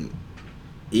on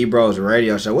Ebro's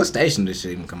radio show. What station did this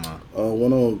shit even come on?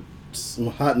 One on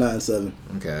Hot 97.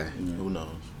 Okay. Who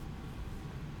knows?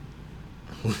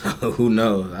 Who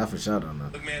knows? I for sure don't know.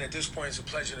 Look, man, at this point, it's a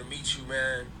pleasure to meet you,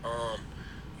 man.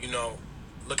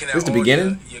 Looking at this the all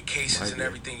beginning? Your cases and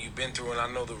everything you've been through, and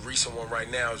I know the recent one right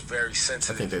now is very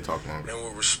sensitive. I think they talk longer. And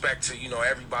with respect to,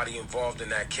 everybody involved in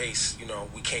that case,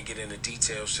 we can't get into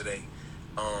details today.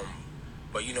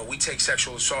 But, we take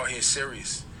sexual assault here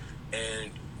serious. And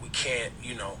we can't,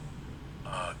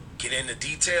 get into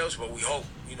details, but we hope,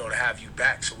 to have you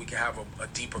back so we can have a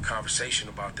deeper conversation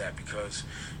about that because,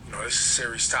 this is a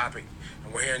serious topic,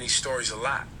 and we're hearing these stories a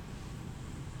lot.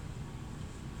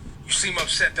 You seem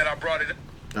upset that I brought it up.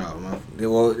 Oh,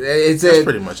 well, that's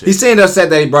pretty much it. He seemed upset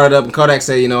that he brought it up, and Kodak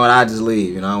said, "You know what? I just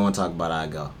leave. I don't want to talk about it. I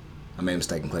go. I made a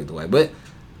mistake and clicked away." But,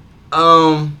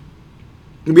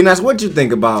 it'd be nice. What you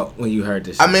think about when you heard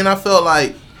this? I mean, I felt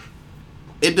like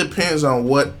it depends on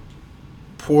what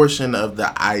portion of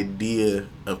the idea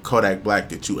of Kodak Black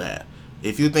that you have.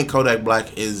 If you think Kodak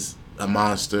Black is a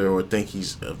monster or think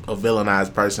he's a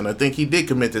villainized person or think he did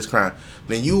commit this crime,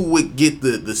 then you would get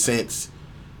the sense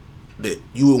that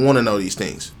you would want to know these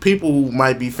things. People who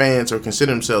might be fans or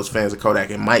consider themselves fans of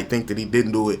Kodak and might think that he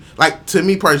didn't do it. Like, to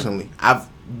me personally, I've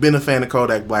been a fan of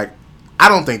Kodak Black. I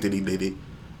don't think that he did it.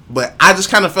 But I just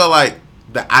kind of felt like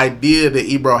the idea that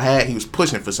Ebro had, he was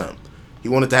pushing for something. He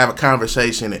wanted to have a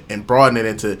conversation and broaden it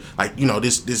into, like,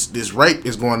 this rape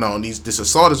is going on, this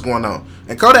assault is going on.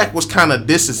 And Kodak was kind of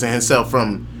distancing himself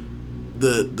from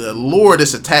the lure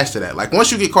that's attached to that. Like,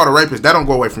 once you get caught a rapist, that don't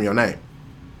go away from your name.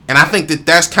 And I think that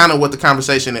that's kind of what the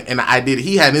conversation and the idea that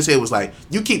he had in his head was like,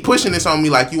 you keep pushing this on me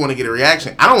like you want to get a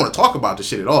reaction. I don't want to talk about this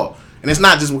shit at all. And it's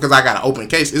not just because I got an open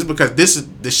case. It's because this is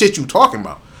the shit you talking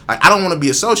about. Like, I don't want to be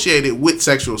associated with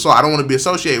sexual assault. I don't want to be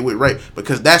associated with rape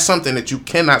because that's something that you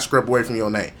cannot scrub away from your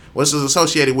name. What's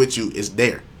associated with you is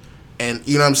there. And,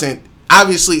 you know what I'm saying?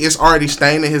 Obviously, it's already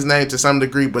stained in his name to some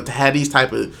degree, but to have these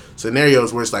type of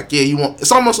scenarios where it's like, yeah,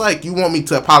 it's almost like you want me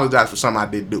to apologize for something I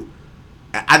did do.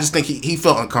 I just think he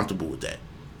felt uncomfortable with that.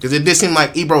 Because it did seem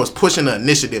like Ebro was pushing the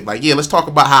initiative. Like, yeah, let's talk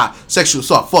about how sexual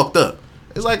assault fucked up.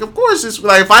 It's like, of course, it's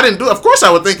like, if I didn't do it, of course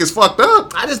I would think it's fucked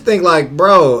up. I just think, like,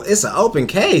 bro, it's an open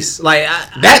case. Like,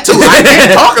 that too. I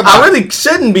can't talk about I really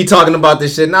shouldn't be talking about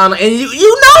this shit now. And you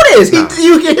know this. No.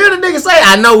 You can hear the nigga say,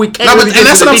 I know we can't. No, really and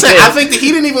that's what I'm saying. details. I think that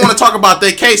he didn't even want to talk about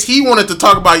that case. He wanted to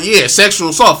talk about, sexual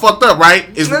assault fucked up, right?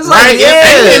 It's right? like,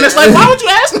 yeah. And it's like, why would you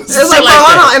ask him? It's like, bro,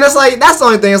 hold on. And it's like, that's the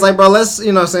only thing. It's like, bro, let's,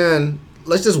 you know what I'm saying,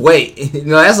 let's just wait. You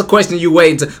know, that's a question you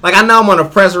wait until. Like, I know I'm on a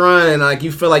press run, and like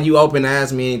you feel like you open to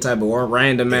ask me any type of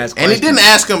random ass question. And he didn't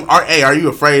ask him, "Hey, are you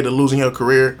afraid of losing your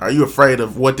career? Are you afraid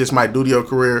of what this might do to your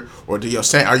career, or to your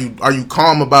are you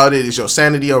calm about it? Is your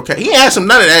sanity okay?" He didn't ask him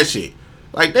none of that shit.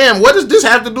 Like, damn, what does this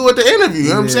have to do with the interview? You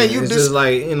know what I'm saying? It's just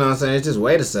like, you know what I'm saying? It's just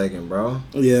wait a second, bro.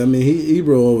 Yeah, I mean,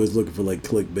 Ebro always looking for like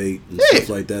clickbait and stuff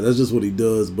like that. That's just what he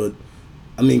does. But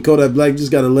I mean, Kodak Black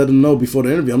just got to let him know before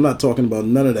the interview. I'm not talking about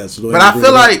none of that. So but I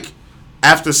feel like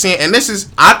after seeing, and this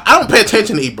is, I don't pay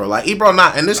attention to Ebro. Like, Ebro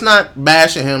not, and it's not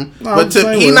bashing him, but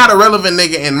he not a relevant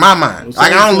nigga in my mind.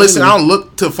 Like, I don't listen, I don't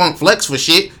look to Funk Flex for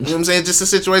shit. You know what I'm saying? Just a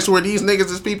situation where these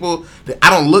niggas is people that I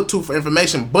don't look to for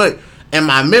information. But in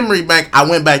my memory bank, I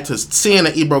went back to seeing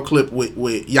an Ebro clip with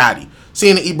Yachty,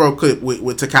 seeing an Ebro clip with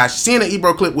Tekashi, seeing an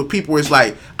Ebro clip with people where it's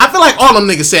like, I feel like all them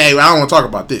niggas say, hey, I don't want to talk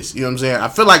about this. You know what I'm saying? I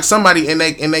feel like somebody in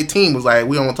they team was like,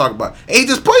 we don't want to talk about it. And he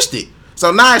just pushed it.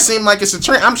 So now it seems like it's a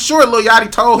trend. I'm sure Lil Yachty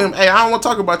told him, hey, I don't want to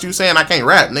talk about you saying I can't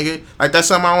rap, nigga. Like, that's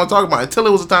something I don't want to talk about. Until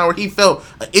it was a time where he felt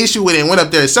an issue with it and went up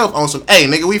there himself on some, hey,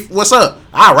 nigga, what's up?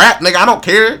 I rap, nigga. I don't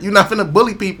care. You're not finna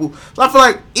bully people. So I feel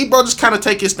like Ebro just kind of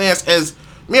take his stance as,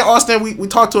 me and Austin, we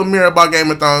talked to Amir about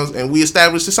Game of Thrones, and we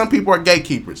established that some people are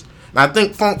gatekeepers. And I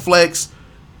think Funk Flex,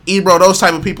 Ebro, those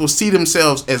type of people see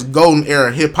themselves as golden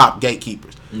era hip-hop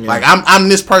gatekeepers. Yeah. Like, I'm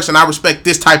this person. I respect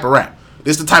this type of rap.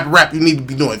 This is the type of rap you need to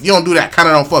be doing. If you don't do that, kind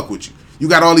of don't fuck with you. You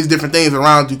got all these different things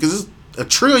around you because there's a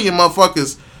trillion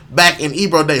motherfuckers back in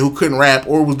Ebro day who couldn't rap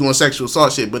or was doing sexual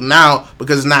assault shit. But now,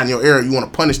 because it's not in your era, you want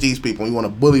to punish these people. You want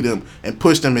to bully them and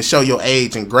push them and show your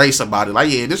age and grace about it.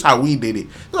 Like, yeah, this is how we did it.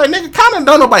 It's like, nigga, kind of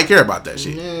don't nobody care about that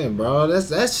shit. Yeah, bro,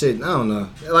 that shit, I don't know.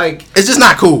 Like, it's just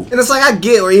not cool. And it's like, I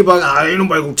get where Ebro, ain't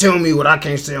nobody gonna tell me what I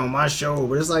can't say on my show.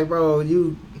 But it's like, bro,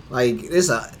 you, like, it's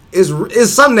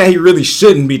something that he really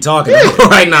shouldn't be talking about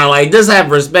right now. Like, just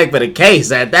have respect for the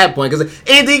case at that point, because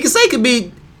anything he can say could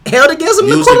be held against him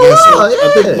in the court of law. Yeah.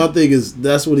 I think my thing is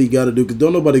that's what he got to do, because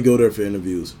don't nobody go there for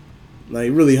interviews.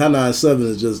 Like, really, Hot 97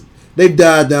 is just, they've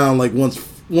died down like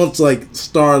once like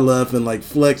Star left and like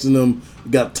Flex and them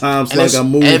got time slot got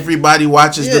moved. Everybody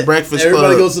watches the Breakfast Club.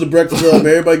 Everybody goes to the Breakfast Club.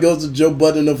 Everybody goes to Joe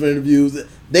Budden for interviews.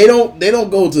 They don't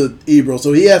go to Ebro,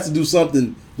 so he has to do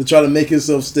something to try to make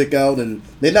himself stick out, and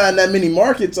they're not in that many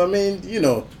markets. I mean, you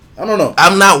know, I don't know.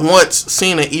 I've not once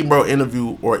seen an Ebro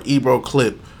interview or Ebro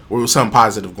clip where there was something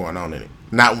positive going on in it.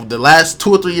 Not the last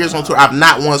 2 or 3 years on tour, I've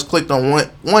not once clicked on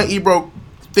one Ebro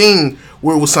thing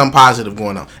where it was something positive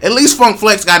going on. At least Funk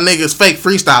Flex got niggas fake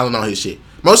freestyling on his shit.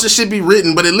 Most of the shit be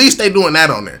written, but at least they doing that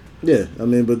on there. Yeah, I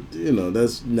mean, but you know,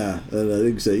 that's like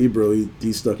you said, Ebro,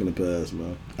 he's stuck in the past,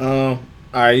 man.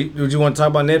 All right, would you want to talk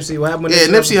about Nipsey? What happened with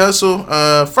Nipsey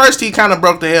Hussle. First, he kind of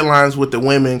broke the headlines with the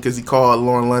women because he called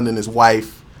Lauren London his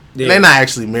wife. Yeah. They're not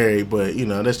actually married, but, you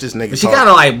know, that's just niggas. She kind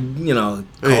of like, you know,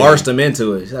 coerced him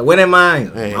into it. She's like, what am I?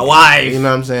 My wife. You know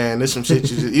what I'm saying? There's some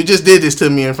shit you just did this to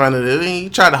me in front of the. He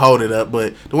tried to hold it up,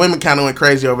 but the women kind of went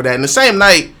crazy over that. And the same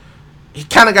night, he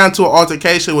kind of got into an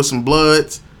altercation with some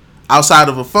Bloods outside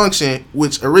of a function,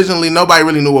 which originally nobody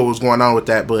really knew what was going on with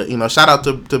that. But, you know, shout out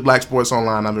to Black Sports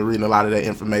Online. I've been reading a lot of that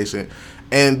information.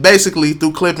 And basically,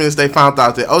 through clippings, they found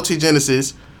out that OT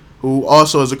Genesis, who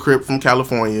also is a Crip from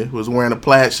California, who was wearing a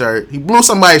plaid shirt, he blew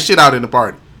somebody's shit out in the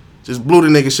party. Just blew the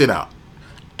nigga shit out.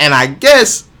 And I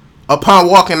guess, upon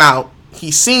walking out,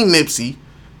 he seen Nipsey,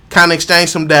 kind of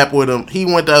exchanged some dap with him. He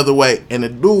went the other way. And the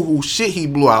dude who shit he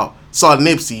blew out saw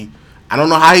Nipsey. I don't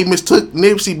know how he mistook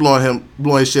Nipsey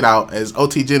blowing his shit out as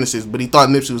OT Genesis, but he thought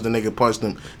Nipsey was the nigga punched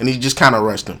him, and he just kind of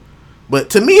rushed him.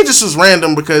 But to me, it just was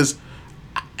random because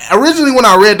originally when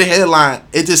I read the headline,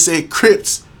 it just said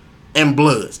Crips and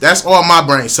Bloods. That's all my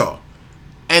brain saw.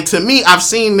 And to me, I've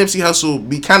seen Nipsey Hussle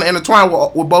be kind of intertwined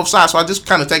with both sides, so I just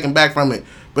kind of taken back from it.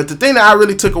 But the thing that I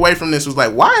really took away from this was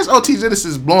like, why is OT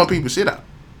Genesis blowing people's shit out?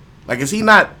 Like, is he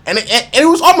not? And it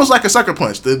was almost like a sucker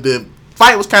punch. The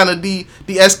fight was kind of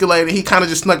de-escalated. He kind of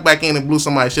just snuck back in and blew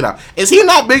somebody's shit out. Is he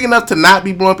not big enough to not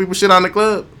be blowing people's shit out in the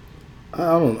club?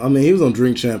 I mean, he was on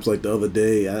Drink Champs like the other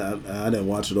day. I didn't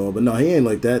watch it all, but no, he ain't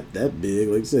like that big.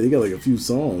 Like I said, he got like a few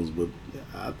songs, but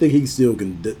I think he still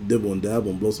can dibble and dabble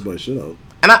and blow somebody's shit out.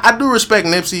 And I do respect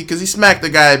Nipsey because he smacked the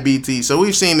guy at BT. So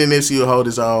we've seen that Nipsey will hold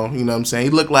his own. You know what I'm saying? He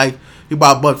looked like he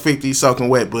bought $150 soaking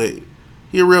wet, but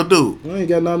he a real dude. Well, he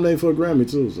got nominated for a Grammy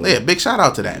too. So. Yeah, big shout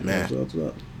out to that, man. Shout out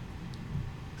to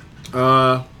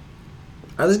that.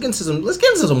 Let's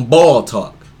get into some ball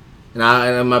talk.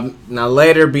 Now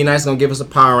later, Be Nice gonna give us a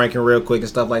power ranking real quick and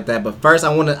stuff like that. But first,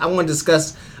 I want to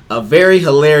discuss a very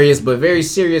hilarious but very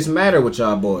serious matter with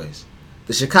y'all boys,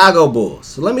 the Chicago Bulls.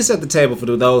 So let me set the table for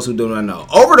those who do not know.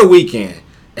 Over the weekend,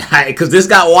 because this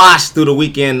got washed through the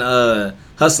weekend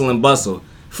hustle and bustle,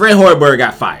 Fred Hoiberg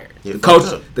got fired. Yeah,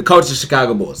 The coach of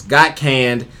Chicago Bulls got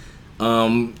canned.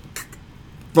 From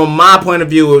my point of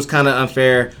view, it was kind of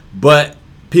unfair, but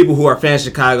people who are fans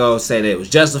of Chicago say that it was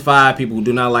justified. People who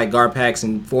do not like Garpax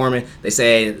and Foreman, they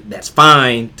say that's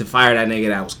fine to fire that nigga.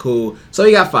 That was cool. So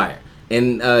he got fired.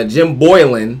 And Jim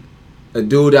Boylan, a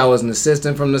dude that was an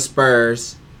assistant from the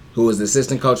Spurs, who was the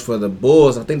assistant coach for the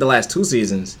Bulls, I think the last 2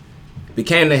 seasons,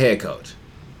 became the head coach.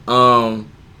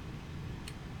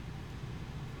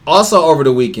 Also over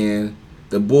the weekend,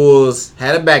 the Bulls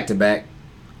had a back-to-back.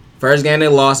 First game they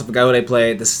lost, I forgot who they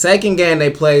played. The second game they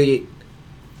played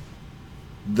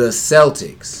the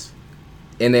Celtics,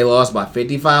 and they lost by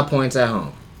 55 points at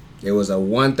home. It was a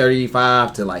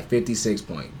 135 to like 56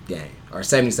 point game, or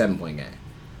 77 point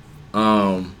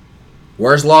game.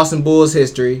 Worst loss in Bulls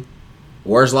history.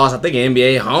 Worst loss, I think, in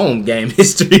NBA home game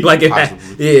history. It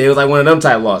was like one of them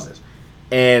type losses.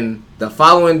 And the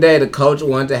following day, the coach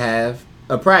wanted to have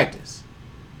a practice.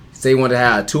 So he wanted to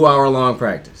have a 2-hour-long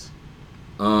practice.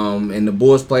 And the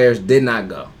Bulls players did not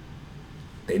go.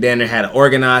 They then had an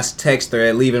organized text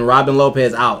thread leaving Robin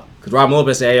Lopez out. Because Robin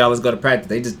Lopez said, hey, y'all, let's go to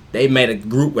practice. They made a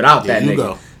group without that nigga.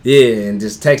 Go. Yeah, and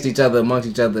just text each other amongst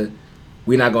each other.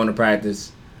 We not going to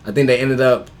practice. I think they ended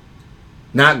up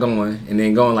not going and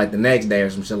then going like the next day or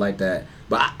some shit like that.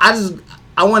 But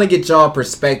I want to get y'all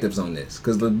perspectives on this.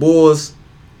 Because the Bulls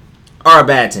are a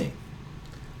bad team.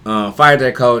 Fired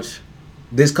their coach.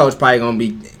 This coach probably going to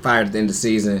be fired at the end of the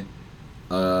season.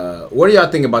 What do y'all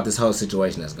think about this whole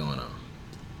situation that's going on?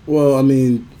 Well, I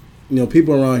mean,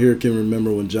 people around here can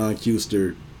remember when John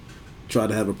Kuster tried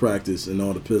to have a practice and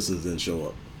all the Pistons didn't show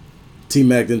up.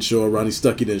 T-Mac didn't show up. Ronnie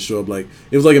Stuckey didn't show up. Like,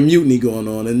 it was like a mutiny going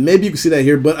on. And maybe you can see that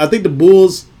here. But I think the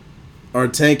Bulls are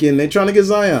tanking. They're trying to get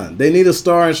Zion. They need a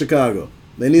star in Chicago.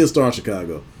 Like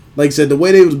you said, the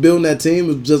way they was building that team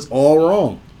was just all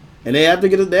wrong. And they have to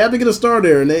get a star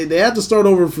there, and they have to start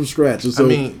over from scratch. And so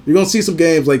you're gonna see some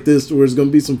games like this where it's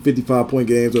gonna be some 55-point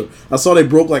games. Or I saw they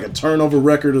broke like a turnover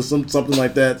record or something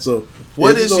like that. So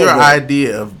what is your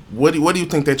idea of what do you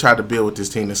think they tried to build with this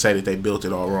team to say that they built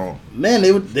it all wrong? Man,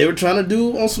 they were trying to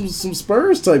do on some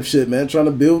Spurs type shit, man. Trying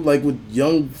to build like with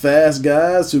young, fast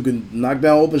guys who can knock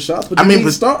down open shots. But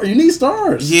you need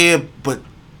stars. Yeah, but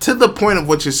to the point of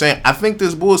what you're saying, I think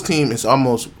this Bulls team is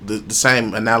almost the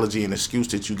same analogy and excuse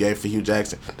that you gave for Hugh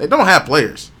Jackson. They don't have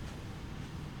players.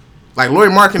 Like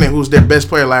Lauri Markkanen, who was their best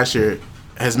player last year,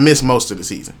 has missed most of the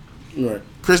season. Right.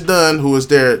 Chris Dunn, who was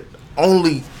their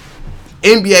only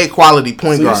NBA quality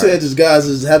point guard. So you said these guys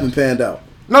just haven't panned out.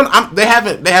 No, they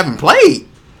haven't played.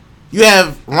 You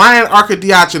have Ryan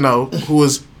Arcidiacono, who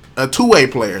is a two-way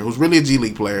player, who's really a G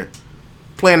League player,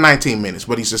 playing 19 minutes,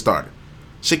 but he's a starter.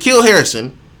 Shaquille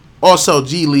Harrison, also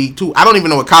G League too. I don't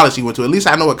even know what college he went to. At least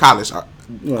I know what college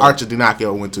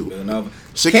Arcidiacono went to.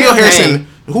 Shaquille Harrison,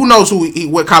 who knows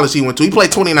what college he went to? He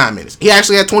played 29 minutes. He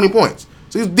actually had 20 points.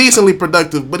 So he's decently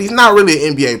productive, but he's not really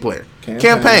an NBA player.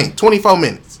 Campaign 24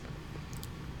 minutes.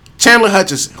 Chandler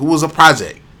Hutchison, who was a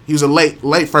project. He was a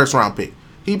late first round pick.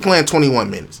 He playing 21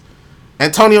 minutes.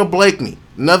 Antonio Blakeney,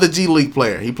 another G League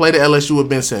player. He played at LSU with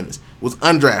Ben Simmons. Was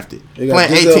undrafted.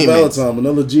 Playing 18 minutes.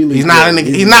 Another G League.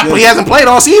 He hasn't played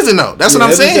all season though. That's what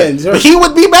I'm saying. But he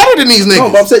would be better than these niggas.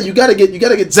 No, but I'm saying you gotta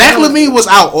get. Zach LaVine was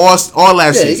out all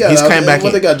last season. He's came back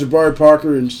in. They got Jabari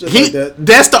Parker and shit like that.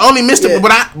 That's the only mystery.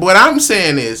 But what I'm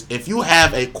saying is, if you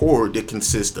have a core that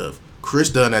consists of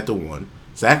Chris Dunn at the 1,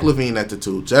 Zach LaVine at the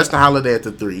 2, Justin Holiday at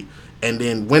the 3, and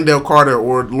then Wendell Carter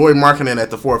or Lauri Markkanen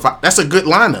at the 4 or 5, that's a good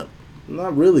lineup.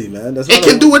 Not really, man. It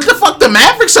can do what the fuck the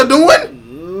Mavericks are doing.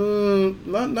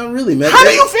 Not really, man. How do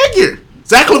you figure?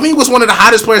 Zach LaVine was one of the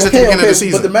hottest players at the beginning of the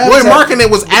season. Lauri Markkanen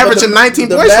was averaging 19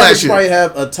 points last year. The Mavericks probably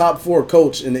have a top 4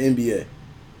 coach in the NBA.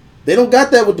 They don't got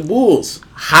that with the Bulls.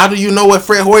 How do you know what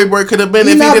Fred Hoiberg could have been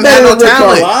He if he not didn't have no better than Rick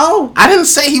talent? Carlisle. I didn't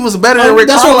say he was better than Rick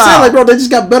That's Carlisle. what I'm saying. Like, bro, they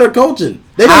just got better coaching.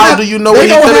 They don't How have, do you know they what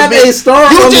he don't could have have been? a star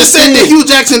You on just the said team. that Hugh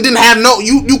Jackson didn't have no.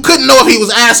 You couldn't know if he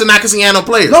was ass or not because he had no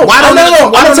players. No, why I'm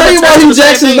don't gonna tell you why Hugh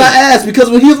Jackson's not ass.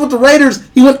 Because when he was with the Raiders,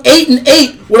 he went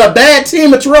 8-8 with a bad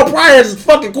team and Terrell Pryor as his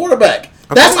fucking quarterback.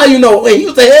 That's how you know. Wait, he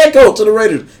was the head coach of the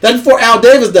Raiders. That's before Al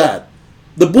Davis died.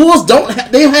 The Bulls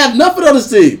they have nothing on this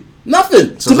team.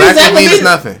 Nothing. So Zach LaVine is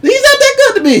nothing. He's not that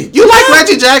good to me. You like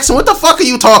Reggie Jackson? What the fuck are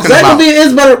you talking Zach about? LaVine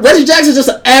is better. Reggie Jackson's just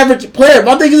an average player.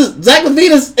 My thing is Zach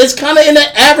LaVine is kind of in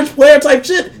that average player type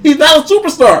shit. He's not a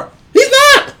superstar. He's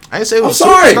not. I didn't say he I'm was a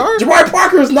sorry. superstar. Jabari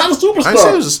Parker is not a superstar. I didn't say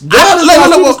he was. John is not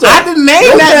a superstar. I didn't name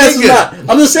Your that ass is nigga. not.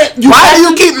 I'm just saying. Why do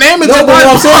you keep naming No, but what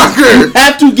I'm Jabari saying, you Parker?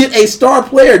 have to get a star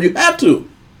player. You have to.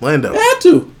 Lando, You have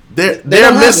to. they're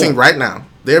don't have missing one. right now.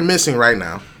 They're missing right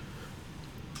now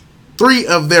 3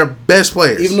 of their best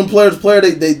players. Even the players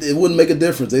it wouldn't make a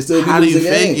difference. They still be How do you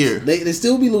losing games. figure? They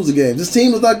still be losing games. This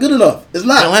team is not good enough. It's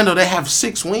not. Orlando, they have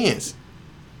 6 wins.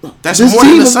 That's This more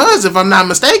than team the is- Suns, if I'm not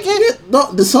mistaken.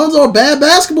 No, the Suns are a bad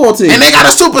basketball team. And they got a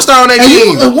superstar on their And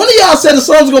team. one of y'all said the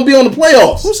Suns were going to be on the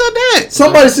playoffs. Who said that?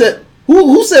 Somebody said,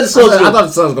 who said the Suns? I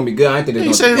thought the Suns was gonna be good. I didn't think He they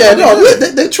were said- gonna be good. Yeah,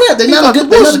 no, they trapped. They're He not thought a the good.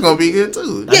 Bulls They're was not, gonna be good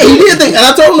too. yeah, he did think, and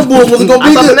I told him the Bulls wasn't going to I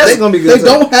be thought the good. Nets was gonna be good, They too.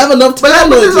 don't have enough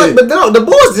talent. But the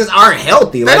Bulls just aren't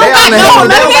healthy. Like, don't got on the no- healthy-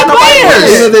 they don't got no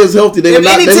players. Even if they was healthy, they would If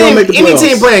not. any They don't team, make the any playoffs.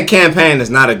 team playing campaign is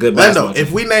not a good basketball Lando, team.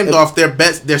 if we named off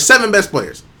their 7 best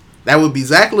players, that would be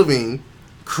Zach LaVine,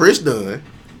 Chris Dunn,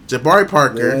 Jabari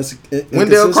Parker, Yeah, it's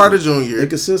Wendell inconsistent. Carter Jr.,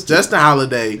 Inconsistent. Justin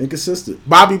Holiday, Inconsistent.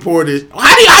 Bobby Portis.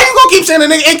 How you gonna keep saying a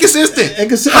nigga inconsistent?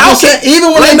 Inconsistent. How I'm saying,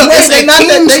 even when Lando, they play, it's they a not team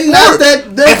that. They not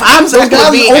sport. that. If I'm those Zach guys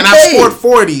are LaVine and I okay. scored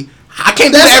 40, I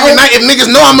can't do That's that every o- night. If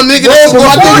niggas know I'm a nigga Bro, that but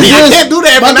my scored 40, thing I is, can't do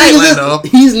that every my thing night, is Lando.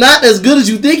 he's not as good as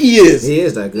you think he is. He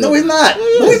is that good. No, he's not.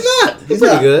 No, he's not. He's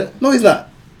pretty not. good. No, he's not.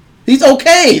 He's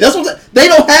okay. That's what they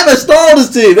don't have a star on this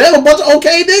team. They have a bunch of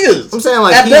okay niggas. I'm saying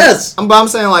like at best. I'm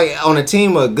saying like on a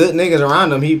team with good niggas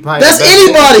around him, he probably That's the best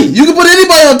anybody. You can put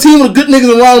anybody on a team with good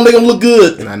niggas around and make them look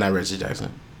good. And I'm not Reggie Jackson.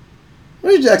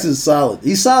 Reggie Jackson's solid.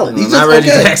 He's solid. nigga. He's Not just Reggie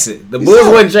okay. Jackson. The He's Bulls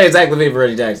solid. wouldn't trade Zach LaVine for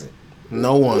Reggie Jackson.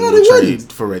 No one No, would they trade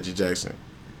wouldn't. for Reggie Jackson.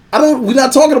 We're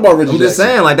not talking about Reggie I'm just Jackson.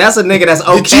 saying like that's a nigga that's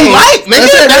okay. That you like,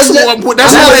 nigga? That's I'm what not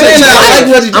Reggie saying that I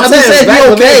Jackson. like Reggie. I'm I'm saying saying Zach he's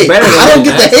LaVine's okay. better than I don't Reggie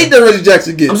get the Jackson. hate that Reggie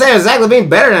Jackson gets. I'm saying Zach LaVine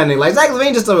better than that nigga. Like Zach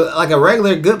LaVine just like a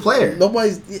regular good player.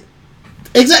 Nobody's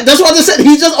exactly. That's what I just said.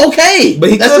 He's just okay. But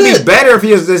he That's could be it. better if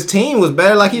this team was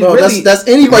better. Like he's No, really that's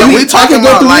anybody. But I we talking can go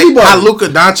about through like anybody. how Luka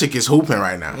Doncic is hooping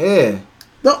right now. yeah.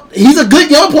 No, he's a good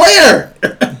young player.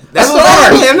 That's a what star.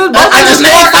 I'm saying. I just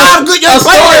named 5 good young A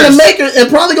star and a players. maker, and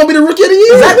probably gonna be the rookie of the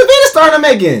year. Zach LaVine is starting to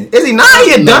make it. Is he not?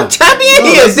 He a No. dunk champion. No,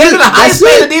 He is. that's They're it. the highest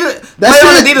That's paid it. Adidas That's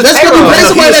player on it. Adidas That's gonna be payroll. based He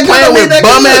somebody was that playing got with that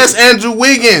bum good. ass Andrew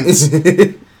Wiggins,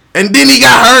 and then he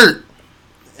got hurt.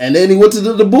 And then he went to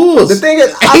the Bulls. The thing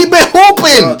is, And he been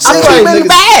hooping I since feel he like been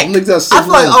back. Niggas I feel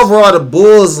like overall the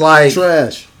Bulls like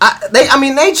trash. they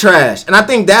trash, and I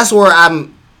think that's where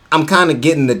I'm kind of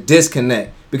getting the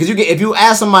disconnect because if you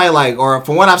ask somebody like, or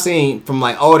from what I've seen from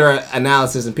like older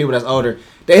analysis and people that's older,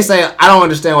 they say I don't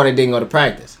understand why they didn't go to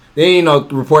practice. Then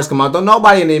reports come out. Though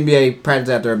nobody in the NBA practice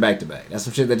after a back to back. That's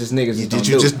some shit that just niggas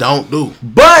just don't do.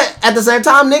 But at the same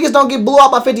time, niggas don't get blew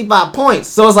out by 55 points.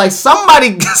 So it's like something got to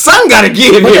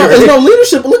give But here. there's no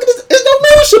leadership. Look at this. There's no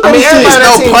leadership on this team. everybody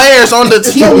There's team. no players on the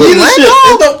There's team. no leadership. Lando.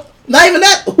 There's no, not even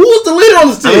that. Who's the leader on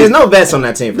this I team? mean, there's no vets on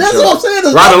that team for That's sure. what I'm saying.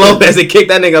 There's Robin nothing. Lopez, they kicked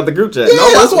that nigga out the group chat. Yeah,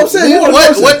 Nobody- that's what I'm saying. He's one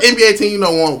person. What NBA team you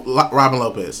don't want Robin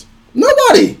Lopez?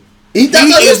 Nobody. He That's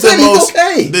what I'm is the saying. He's most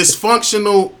okay.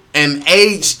 dysfunctional and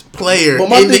aged player But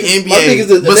my in the thing- my thing is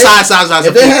NBA. this, Besides Zaza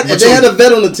if they had Pachulia. a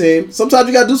vet on the team, sometimes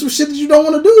you gotta do some shit that you don't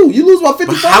want to do. You lose by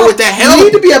 55. how would that help? You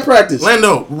need to be at practice.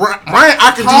 Lando, Ryan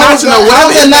Arkin How is Johnson that- or how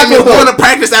whatever is his that not name is gonna going help? to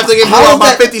practice after getting How blown is out by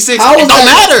that- 56. how It is don't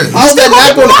that- matter. How is that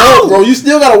not going to help, bro? You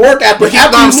still got to work after. But here's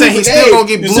after what I'm you saying, lose he's the still game, gonna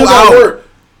get you blew still gotta out. work.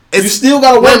 You still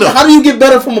got to work. Lando. How do you get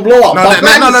better from a blowout? No, By no,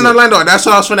 practicing. Lando. That's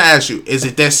what I was going to ask you. Is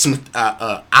it that some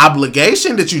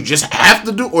obligation that you just have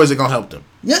to do, or is it going to help them?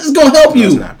 Yeah, it's gonna help No, you.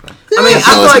 it's not, bro. I mean, No, I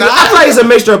feel it's like not. it's a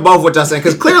mixture of both what y'all saying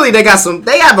because clearly they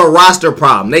have a roster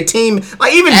problem. They team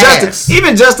like even Ass.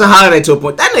 Justin Holiday to a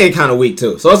point that nigga kind of weak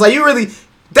too. So it's like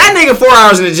that nigga 4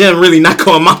 hours in the gym really not going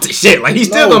to amount to shit. Like he's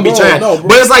still No, gonna be bro, trying, no, bro.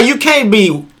 but it's like you can't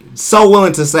be so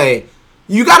willing to say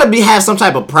you got to have some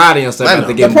type of pride in yourself after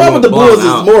The getting problem with the blown Bulls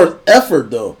out. is more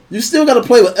effort, though. You still got to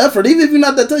play with effort, even if you're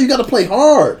not that tough. You got to play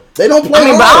hard. They don't play I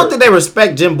mean, hard. but I don't think they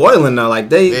respect Jim Boylan though.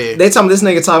 Like Yeah. they tell me this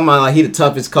nigga talking about like he the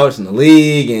toughest coach in the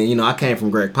league, and I came from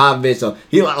Greg Popovich, so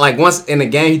he like once in the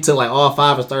game he took like all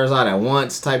 5 starters out at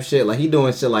once type shit. Like he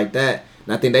doing shit like that.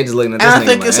 And I think they just looking at this. And I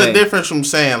think like, it's a difference from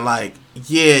saying like,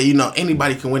 yeah, you know,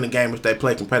 anybody can win a game if they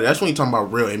play competitive. That's when you're talking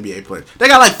about real NBA players. They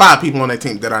got like 5 people on their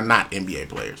team that are not NBA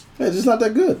players. Yeah, it's just not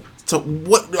that good. So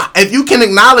what? If you can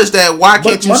acknowledge that, why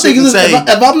can't you sit and say,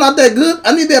 if I'm not that good,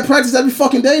 I need that practice every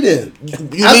fucking day? Then you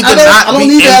need to not be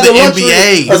in the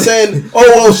NBA. Of saying,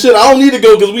 oh shit, I don't need to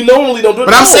go because we normally don't do it.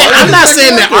 But I'm not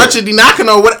saying that Archie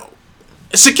Diacono or what.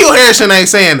 Shaquille Harrison ain't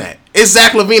saying that. It's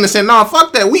Zach LaVine saying, no,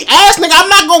 fuck that. We ass nigga, I'm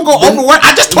not gonna go overwork.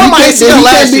 I just tore my ACL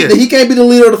last year. He can't be the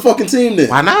leader of the fucking team then.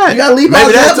 Why not? You gotta leave out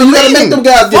that. You gotta make them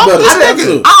guys get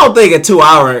better. I don't think a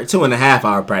 2.5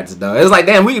 hour practice though. It's like,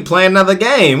 damn, we can play another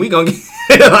game. We gonna get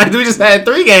like we just had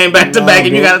 3 games back to back,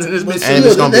 and you got to this bitch. And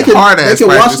it's gonna be hard ass. They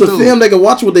can watch the film. They can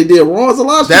watch what they did wrong. It's a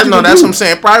lot of shit. That's what I'm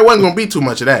saying. Probably wasn't gonna be too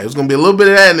much of that. It was gonna be a little bit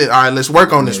of that. And then, all right, let's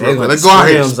work on this real quick. Let's go out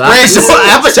here. I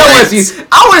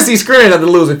want to see scrims after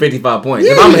losing 55 points.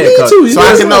 Yeah, I'm a head coach, so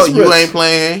I can know you ain't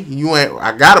playing. You ain't.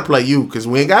 I gotta play you because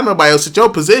we ain't got nobody else at your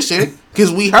position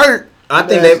because we hurt. I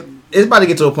think it's about to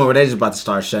get to a point where they just about to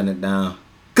start shutting it down.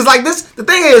 Cause like this, the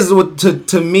thing is,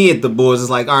 to me at the Bulls, it's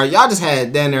like, all right, y'all just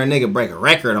had down there a nigga break a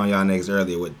record on y'all niggas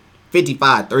earlier with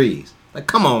 55 threes. Like,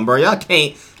 come on, bro, you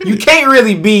can't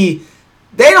really be.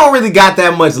 They don't really got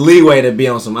that much leeway to be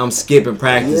on some I'm skipping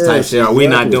practice type shit. Or we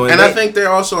not doing. And I think they're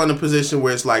also in a position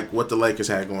where it's like what the Lakers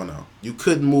had going on. You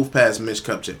couldn't move past Mitch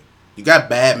Kupchak. You got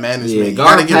bad management. Yeah, you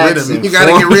gotta get rid of him. You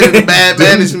gotta get rid of the bad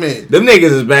management. Them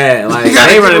niggas is bad. Like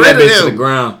they running that bitch to the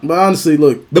ground. But honestly,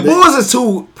 look, the Bulls is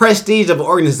too prestige of an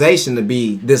organization to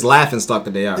be this laughing stock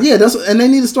that they are. Yeah, and they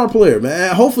need a star player,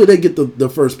 man. Hopefully they get the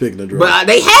first pick in the draft. But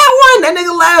they had one. That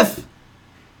nigga left.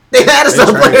 They had a star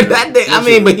player that day. I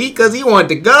mean, but because he wanted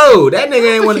to go. That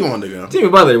nigga ain't wanted to go. Jimmy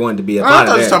Butler wanted to be a part I of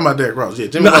thought you that. were talking about Derrick Rose. Yeah,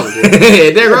 Jimmy Butler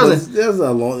did. Derrick Rose. That's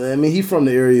not long. I mean, he's from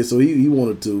the area, so he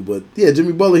wanted to. But yeah,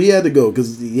 Jimmy Butler, he had to go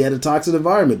because he had a toxic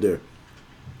environment there.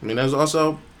 I mean, there's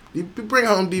also you bring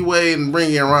home D Wade and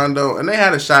bring in Rondo, and they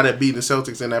had a shot at beating the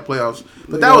Celtics in that playoffs,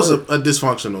 but that was a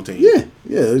dysfunctional team. Yeah.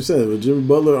 They said with Jimmy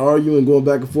Butler arguing, going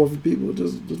back and forth with people,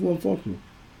 just wasn't functional.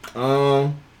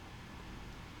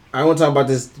 I want to talk about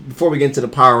this before we get into the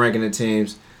power ranking of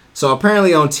teams. So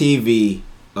apparently on TV,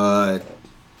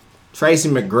 Tracy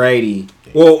McGrady.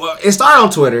 Well, it started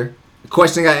on Twitter.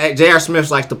 Question got J.R. Smith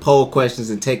likes to poll questions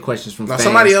and take questions from fans.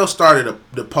 Somebody else started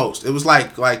the post. It was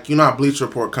like you know how Bleacher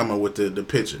Report come up with the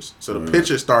pictures. So the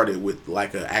picture started with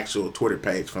like an actual Twitter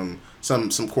page from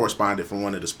some correspondent from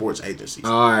one of the sports agencies.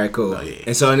 All right, cool. Oh, yeah.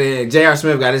 And so then J.R.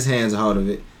 Smith got his hands a hold of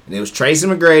it, and it was Tracy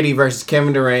McGrady versus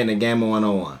Kevin Durant in a game of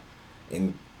 101.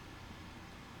 And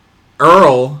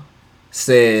Earl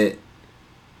said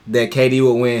that KD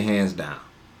would win hands down.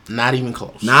 Not even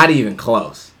close. Not even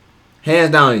close.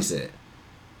 Hands down, he said.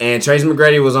 And Tracy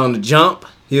McGrady was on the jump.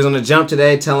 He was on the jump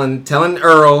today telling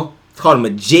Earl, called him a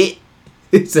jit.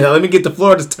 He said, let me get the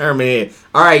Florida's term in here.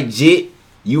 All right, jit.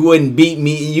 You wouldn't beat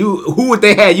me. Who would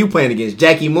they have you playing against?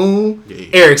 Jackie Moon? Yeah.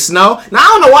 Eric Snow? Now, I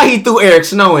don't know why he threw Eric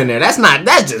Snow in there. That's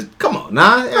just, come on,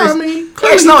 nah.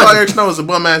 Eric Snow is a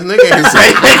bum ass nigga.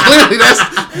 Clearly,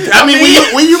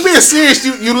 when you being serious,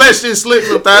 you let shit slip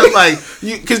sometimes. Like,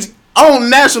 because on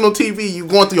national TV, you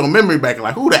going through your memory back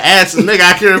like, who the ass is nigga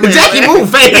I can remember? Jackie Moon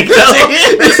fake.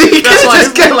 That's why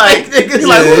he's like,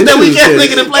 who's that weak ass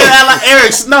nigga to play that like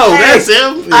Eric Snow? That's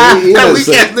him. That weak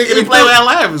ass nigga to play that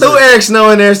live. Threw Eric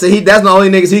Snow in there, so that's the only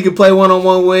niggas he could play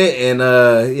 1-on-1 with,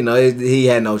 and he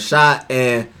had no shot.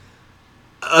 And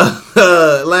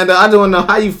Lando, I just want to know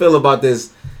how you feel about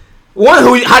this.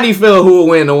 One, how do you feel who will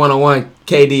win the 1-on-1,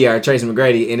 KD or Tracy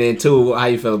McGrady? And then 2, how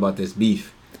you feel about this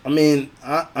beef? I mean,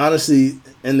 honestly,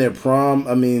 in their prime,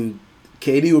 I mean,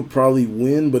 KD would probably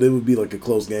win, but it would be like a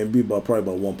close game. It'd be probably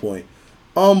about 1 point.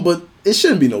 But it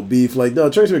shouldn't be no beef. Like, no,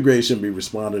 Tracy McGrady shouldn't be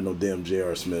responding to no damn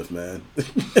J.R. Smith, man. like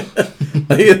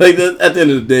that, at the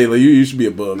end of the day, like you should be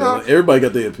above. No, man. Everybody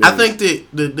got their opinion. I think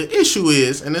the issue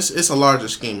is, and it's a larger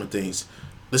scheme of things.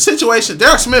 The situation,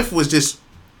 J.R. Smith was just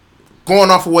going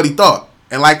off of what he thought.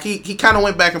 And like he kind of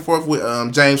went back and forth with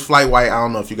James Flightwhite. I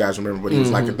don't know if you guys remember, but he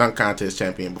was like a dunk contest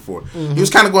champion before. Mm-hmm. He was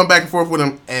kind of going back and forth with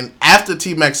him. And after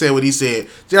T-Mac said what he said,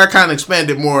 JR kind of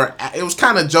expanded more. It was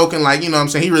kind of joking, like, you know what I'm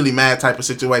saying, he really mad type of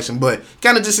situation. But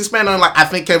kind of just expanded on, like, I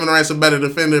think Kevin Durant's a better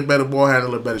defender, better ball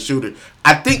handler, better shooter.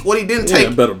 I think what he didn't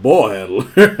take... better ball handler.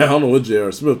 I don't know what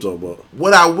J.R. Smith talking about.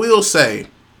 What I will say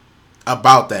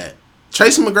about that,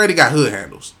 Tracy McGrady got hood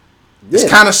handles. Yeah.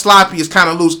 It's kind of sloppy. It's kind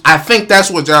of loose. I think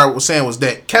that's what Jared was saying was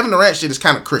that Kevin Durant shit is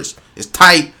kind of crisp. It's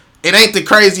tight. It ain't the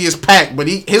craziest pack, but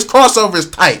his crossover is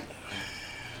tight.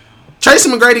 Tracy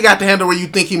McGrady got the handle where you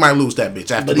think he might lose that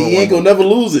bitch after. But he ain't gonna never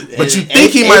lose it. But you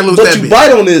think he might lose that bitch. But you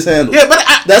bite on his handle. Yeah, but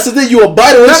that's the thing. You will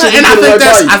bite on his handle.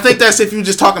 And I think that's if you're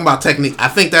just talking about technique. I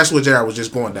think that's what JR was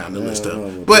just going down the list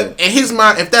of. But in his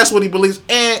mind, if that's what he believes,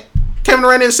 and Kevin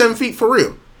Durant is 7 feet for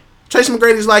real. Tracy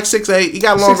McGrady's like 6'8". He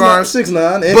got long arms.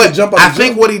 6'9". And but jump I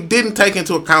think what he didn't take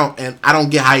into account, and I don't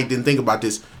get how he didn't think about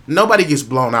this. Nobody gets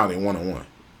blown out in 1-on-1.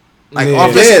 Like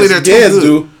offensively, they're too good.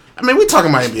 Do. I mean, we talking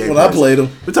about NBA players. I played them.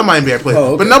 We're talking about NBA players.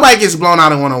 Oh, okay. But nobody gets blown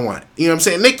out in 1-on-1. You know what I'm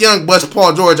saying? Nick Young busts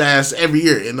Paul George ass every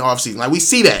year in the offseason. Like, we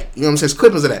see that. You know what I'm saying? It's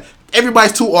clippings of that.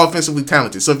 Everybody's too offensively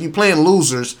talented. So if you're playing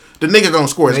losers, the nigga gonna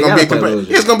score. It's gonna be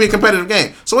a competitive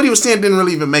game. So what he was saying didn't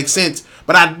really even make sense.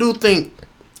 But I do think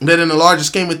that in the larger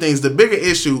scheme of things, the bigger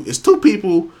issue is two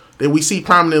people that we see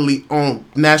prominently on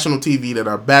national TV that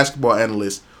are basketball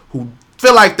analysts who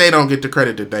feel like they don't get the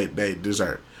credit that they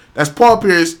deserve. That's Paul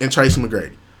Pierce and Tracy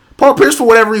McGrady. Paul Pierce, for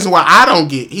whatever reason why I don't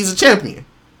get, he's a champion.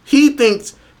 He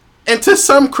thinks, and to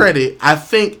some credit, I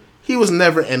think he was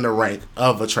never in the rank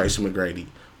of a Tracy McGrady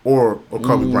or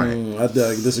Kobe Bryant. I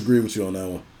disagree with you on that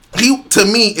one. He, to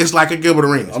me, is like a Gilbert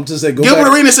Arenas. I'm just saying, Gilbert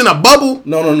Arenas in a bubble.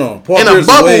 No. Paul Pierce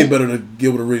is way better than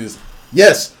Gilbert Arenas.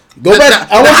 Yes. Go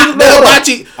back. I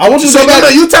want you to go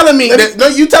back. You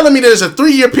telling me there's a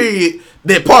 3-year period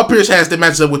that Paul Pierce has that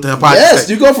matches up with the Hippocrates. Yes,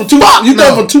 you go from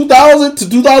 2000 to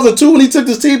 2002 when he took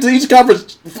this team to each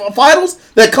conference finals.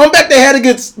 That comeback they had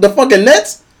against the fucking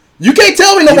Nets. You can't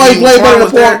tell me nobody played better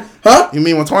than Paul. Huh? You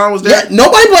mean when Twan was there? Yeah,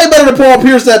 nobody played better than Paul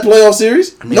Pierce that playoff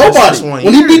series. I mean, nobody.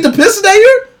 When he beat the Pistons that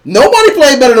year, nobody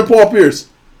played better than Paul Pierce.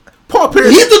 Paul Pierce,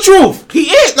 he's the truth.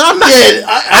 He is. No, I'm not. Yeah,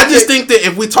 I just think that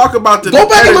if we talk about the go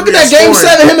back and look at that Game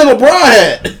 7 him and LeBron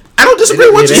had. I don't disagree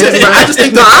with what you said, but I just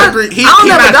think I agree. I don't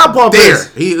never doubt Paul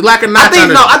Pierce. He like a notch.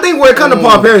 I think when it comes to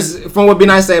Paul Pierce, from what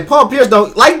B-Nice said, Paul Pierce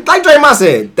don't like Draymond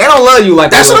said. They don't love you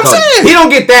like that's what I'm saying. He don't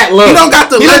get that love. He don't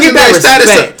got the legendary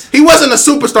status. He wasn't a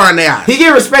superstar in their eyes. He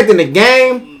get respect in the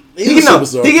game. He get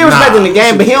respect in the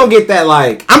game, but he don't get that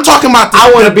like. I'm talking about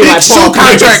I want to be like Paul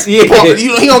contract. Yeah.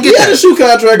 He don't get that. He had a shoe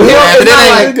contract.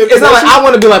 It's not like I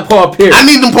want to be like Paul Pierce. I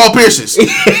need them Paul Pierces.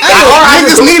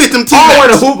 Niggas needed them. I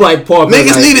want to hoop like Paul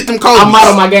Pierce. Niggas needed them Kobe. I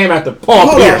model my game after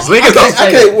Paul Pierce.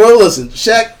 Okay, well listen,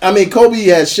 Kobe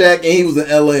had Shaq and he was in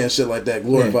LA and shit like that.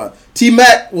 Glorified.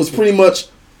 T-Mac was pretty much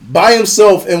by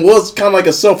himself and was kind of like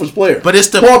a selfish player. But it's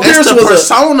the Paul Pierce was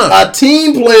persona. A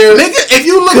team player. Nigga, if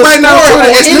you look right now,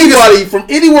 it's anybody from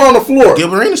anywhere on the floor.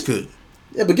 Gilbert Arenas could.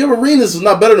 Yeah, but Gilbert Arenas is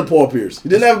not better than Paul Pierce. He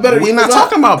didn't have a better. We're not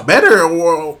talking about better,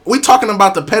 or we talking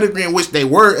about the pedigree in which they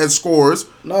were as scorers.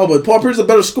 No, but Paul Pierce is a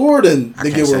better scorer than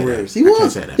Gilbert Arenas. He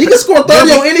was. He could score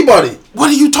 30 on anybody. What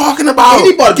are you talking about?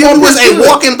 Anybody. Gilbert was a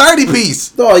walking 30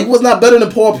 piece. No, he was not better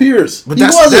than Paul Pierce. But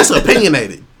that's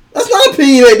opinionated. That's not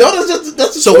opinionated, though. That's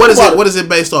just so what is it? What is it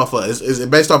based off of? Is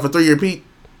it based off a 3-year peak?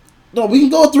 No, we can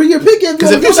go a 3-year pick.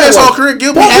 Because if you say his whole career,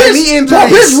 Gilbert had knee injuries. Paul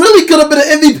Pierce really could have been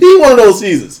an MVP one of those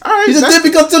seasons. All right, he just did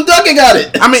because Tim Duncan got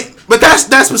it. I mean, but that's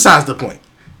besides the point.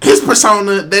 His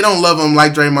persona, they don't love him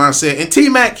like Draymond said. And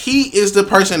T-Mac, he is the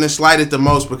person that slighted the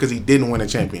most because he didn't win a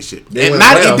championship. He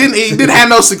didn't have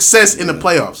no success in the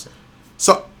playoffs.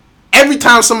 So every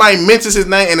time somebody mentions his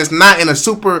name and it's not in a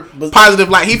super positive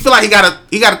light, he feel like he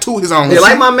gotta toot his own. Yeah,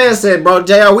 like my man said, bro,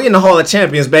 JR, we in the Hall of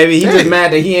Champions, baby. He just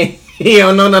mad that he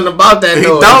don't know nothing about that. He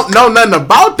don't know nothing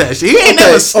about that shit. He ain't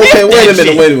never sniffed that wait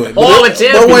a minute. All the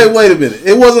champions. But wait a minute.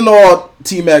 It wasn't all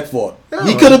T-Mac fault.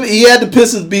 He had the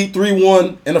Pistons beat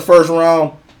 3-1 in the first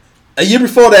round. A year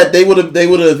before that, they would have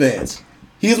advanced.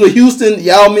 He was with Houston.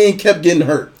 Yao Ming kept getting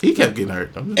hurt. He kept getting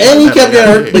hurt. And he kept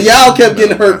getting hurt. But Yao kept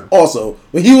getting hurt also.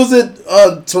 When he was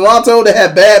at Toronto, they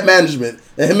had bad management.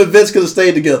 And him and Vince could have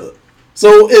stayed together.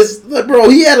 So, it's like, bro,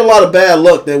 he had a lot of bad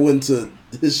luck that went to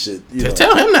his shit.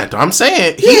 Tell him that, though. I'm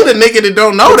saying, he's the nigga that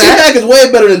don't know that. T-Mac is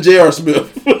way better than J.R. Smith.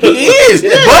 He is.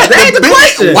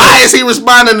 But why is he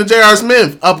responding to J.R.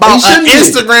 Smith about an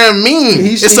Instagram meme?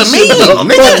 It's a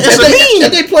meme. It's a meme.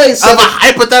 If they play of a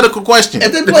hypothetical question.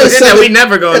 If they play 7, we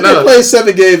never gonna know. If they play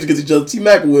 7 games against each other,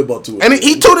 T-Mac will win about 2. And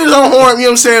he tooted his own horn, you know what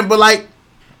I'm saying? But like,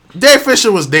 Derek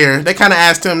Fisher was there. They kind of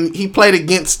asked him. He played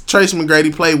against Tracy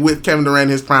McGrady, played with Kevin Durant in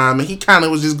his prime, and he kind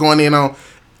of was just going in on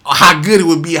how good it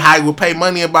would be, how he would pay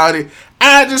money about it.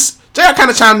 And JR kind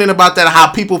of chimed in about that,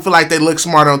 how people feel like they look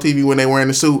smart on TV when they wearing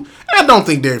the suit. And I don't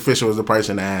think Derek Fisher was the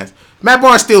person to ask. Matt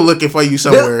Barnes still looking for you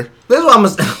somewhere. This is what I'm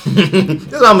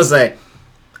gonna say.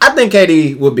 I think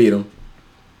KD will beat him.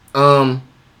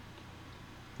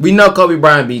 We know Kobe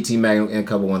Bryant beat T-Mac in a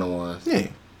couple one-on-ones. Yeah.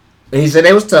 And he said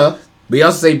they was tough. But he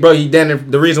also say, bro,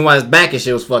 the reason why his back and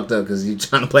shit was fucked up because he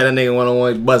trying to play that nigga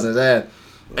one-on-one, busting his ass.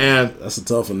 And that's a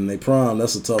tough one. In their prime,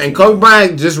 that's a tough one. And Kobe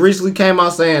Bryant just recently came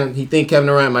out saying he think Kevin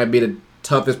Durant might be the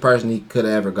toughest person he could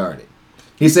have ever guarded.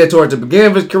 He said towards the beginning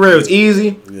of his career it was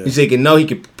easy. Yeah. He said he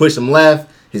could push him left.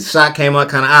 His shot came out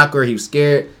kind of awkward. He was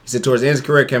scared. He said towards the end of his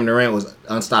career, Kevin Durant was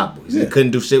unstoppable. He said he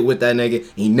couldn't do shit with that nigga.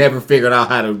 He never figured out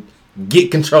how to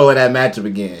get control of that matchup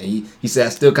again. He said I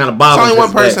still kind of bothers. There's only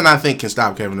one person I think can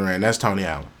stop Kevin Durant. That's Tony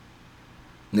Allen.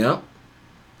 Yeah.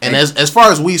 And as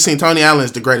far as we've seen, Tony Allen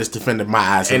is the greatest defender in my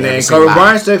eyes. And then Kobe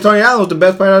Bryant said Tony Allen was the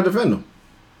best player to defend him.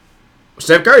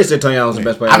 Steph Curry said Tony Allen was the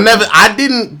best player. I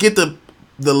didn't get the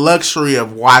luxury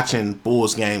of watching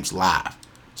Bulls games live,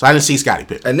 so I didn't see Scottie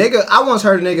Pippen. I once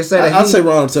heard a nigga say that I'd say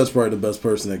Ron Artest's probably the best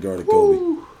person that guarded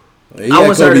Kobe. I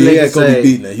once heard a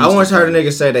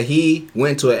nigga say that he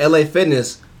went to a LA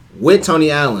Fitness with Tony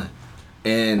Allen.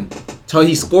 And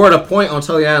he scored a point on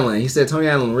Tony Allen. He said Tony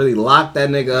Allen really locked that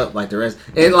nigga up like the rest.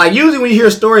 And like usually when you hear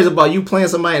stories about you playing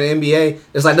somebody in the NBA,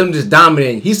 it's like them just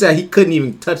dominating. He said he couldn't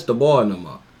even touch the ball no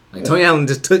more. Like Tony Allen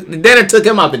just took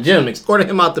him out the gym, escorted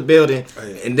him out the building,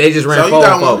 and they just ran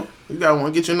forward. You got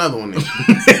one. Get you another one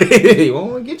then. You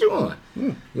want one? Get you one.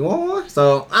 You want one?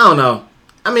 So I don't know.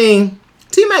 I mean,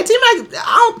 T-Mac.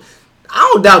 I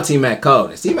don't doubt T-Mac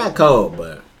cold. T-Mac cold,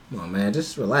 but. Come on, man,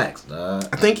 just relax, dog.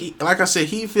 I think, like I said,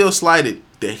 he feels slighted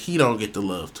that he don't get the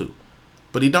love too,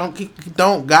 but he don't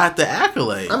got the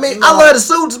accolade. I mean, I love the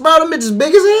suits, bro. Them bitches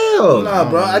big as hell. Nah,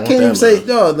 bro, I can't even say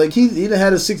like he done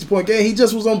had a 60-point game. He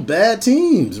just was on bad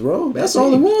teams, bro. That's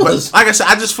all it was. But like I said,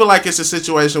 I just feel like it's a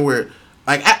situation where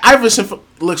like Iverson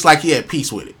looks like he had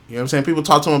peace with it. You know what I'm saying? People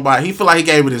talk to him about it. He feel like he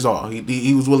gave it his all.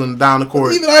 He was willing to down the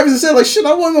court. Even Iverson said like, shit,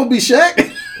 I wasn't gonna be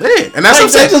Shaq. Yeah, and that's what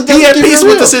I'm saying. He had peace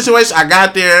with the situation. I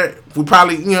got there. We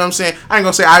probably, you know what I'm saying? I ain't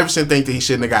gonna say Iverson think that he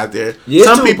shouldn't have got there. Yeah,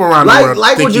 some people around the world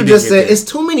like think what you just said. It's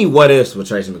too many what ifs with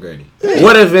Tracy McGrady. Yeah.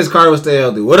 What if Vince Carter was still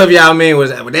healthy? What if Yao Ming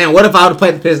was? Damn. What if I would have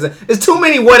played the Pistons? It's too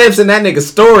many what ifs in that nigga's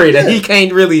story that he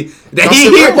can't really. That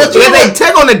they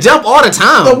take on the jump all the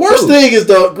time. The worst thing is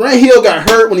though, Grant Hill got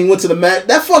hurt when he went to the match.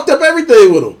 That fucked up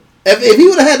everything with him. If he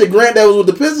would have had the Grant that was with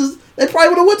the Pistons, they probably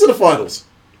would have went to the finals.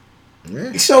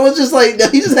 Yeah. So it's just like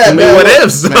he just had what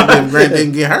ifs. If Grant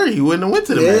didn't get hurt, he wouldn't have went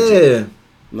to the match.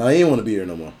 No, he didn't want to be here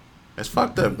no more. That's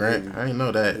fucked up, Grant. I didn't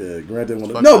know that. Yeah, Grant didn't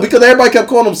want to. No, because everybody kept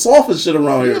calling him soft and shit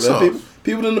around here. Man.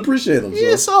 People didn't appreciate him.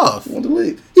 Yeah, soft. He wanted to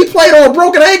leave. He played on a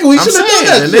broken ankle. He should have done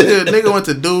that shit. Nigga went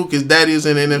to Duke. His daddy was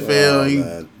in the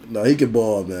NFL. No, he can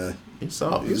ball, man. He's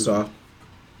soft. He's soft.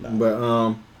 Nah. But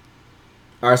all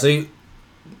right. So you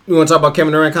want to talk about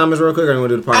Kevin Durant comments real quick, or you want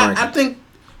to do the power rankings? I think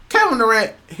Kevin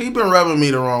Durant, he been rubbing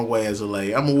me the wrong way as a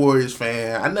lay. I'm a Warriors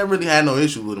fan. I never really had no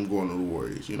issue with him going to the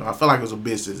Warriors. You know, I felt like it was a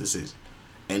business decision.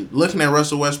 And looking at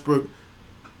Russell Westbrook,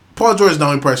 Paul George is the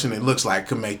only person that looks like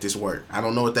could make this work. I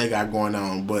don't know what they got going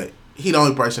on, but he the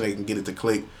only person that can get it to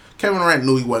click. Kevin Durant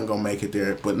knew he wasn't going to make it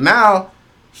there. But now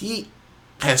he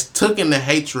has taken the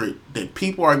hatred that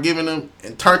people are giving him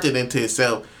and turned it into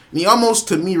himself. And he almost,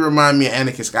 to me, remind me of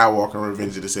Anakin Skywalker in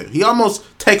Revenge of the Sith. He almost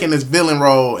taken his villain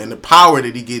role and the power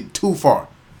that he get too far.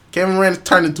 Kevin Durant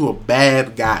turned into a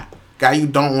bad guy. Guy you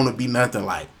don't want to be nothing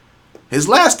like. His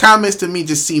last comments to me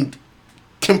just seemed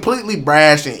completely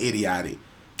brash and idiotic.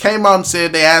 Came out and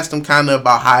said they asked him kind of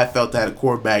about how I felt at a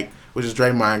quarterback, which is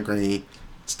Draymond Green,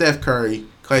 Steph Curry,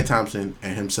 Klay Thompson,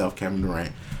 and himself, Kevin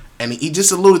Durant. And he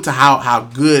just alluded to how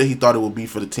good he thought it would be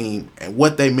for the team and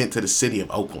what they meant to the city of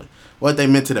Oakland, what they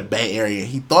meant to the Bay Area.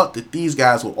 He thought that these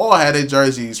guys will all have their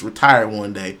jerseys retired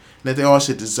one day and that they all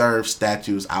should deserve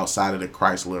statues outside of the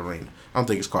Chrysler Arena. I don't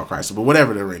think it's called Chrysler, but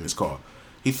whatever the arena is called.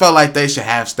 He felt like they should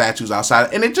have statues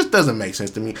outside, and it just doesn't make sense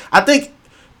to me. I think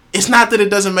it's not that it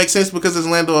doesn't make sense because, as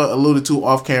Lando alluded to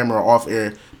off camera or off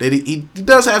air, that he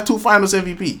does have 2 finals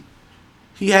MVP.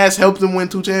 He has helped them win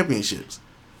 2 championships.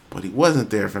 But he wasn't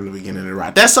there from the beginning of the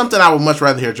ride. That's something I would much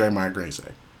rather hear Draymond Green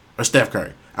say. Or Steph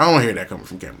Curry. I don't want to hear that coming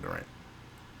from Kevin Durant.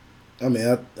 I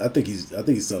mean, I think he's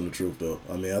telling the truth, though.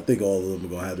 I mean, I think all of them are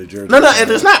going to have their jersey. No,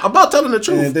 and it's not about telling the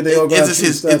truth.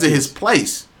 It's his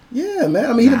place. Yeah, man. I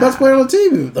mean, he's the best player on the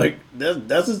team. Like,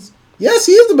 that's his... Yes,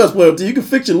 he is the best player on the team. You can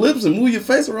fix your lips and move your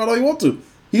face around all you want to.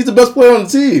 He's the best player on the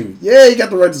team. Yeah, he got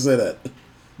the right to say that.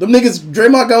 Them niggas,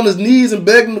 Draymond got on his knees and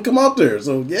begged him to come out there.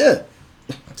 So, yeah.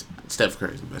 Steph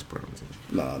Curry's the best player on the team.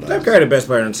 No. Steph Curry the best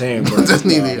player on the team, bro.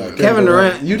 Kevin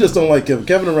Durant. You just don't like Kevin.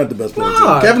 Kevin Durant the best player on the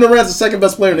team. Kevin Durant's the second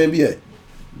best player in the NBA.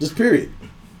 Just period.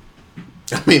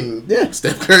 I mean, yeah,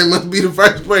 Steph Curry must be the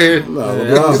first player. No,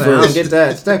 LeBron's first. I don't get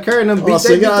that. Steph Curry done beat the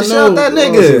shit out that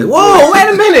nigga. Whoa, wait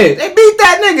a minute. They beat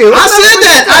that nigga. I said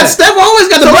that. Steph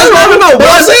always got the best player. No, bro.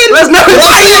 Let's not.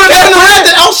 Kevin Durant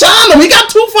that outshined him. He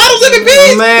got 2 finals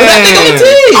MVPs. Man.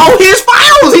 On his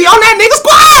finals. He on that nigga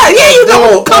squad. Like, yeah, you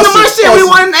don't come to my Austin, shit. We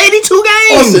won 82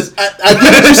 games. Austin, I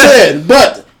get what you said,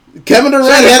 but Kevin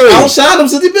Durant has outshined him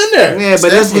since he's been there. Yeah, but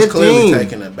Steph that's was his clearly team.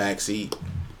 taking a back seat.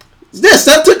 Yeah,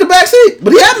 Steph took the back seat,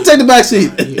 but he had to take the back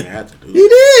seat. He didn't have to do He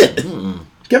it. did.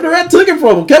 Kevin Durant took it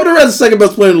from him. Kevin Durant's the second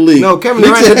best player in the league. No, Kevin He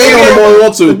Durant. can hate on him all he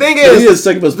wants to. The thing but is, he is the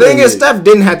second best the player thing in is, the league. Steph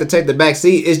didn't have to take the back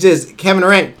seat. It's just Kevin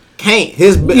Durant can't.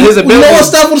 His You ability. know what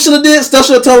Steph should have did? Steph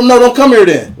should have told him, no, don't come here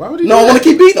then. Why would he No, do I want to that?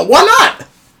 keep beating him. Why not?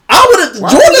 I would have.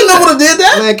 Jordan never would have did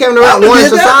that. Man, Kevin Durant wanted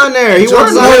to sign there. He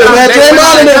wanted to No, sign man, there.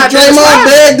 Draymond and Got Draymond that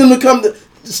begged him to come.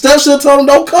 Steph should have told him,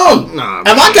 don't come. Nah,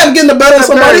 if I kept getting the better of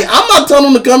Steph somebody, Curry- I'm not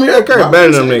telling him to come here. Steph Curry Why better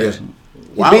would than them he say niggas.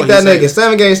 He Why beat would that he say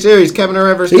nigga. 7-game series. Kevin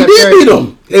Durant versus He Steph did Curry. beat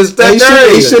him. It's Steph He should-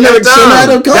 Curry. he shouldn't have- Every shouldn't have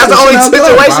time. him come. That's the He only shouldn't have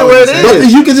come. situation Why where would it he But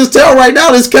is. you can just tell right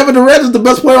now, this Kevin Durant is the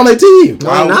best player on their team.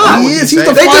 Why would- not. why would He you is. say He's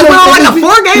the that? They just went on like a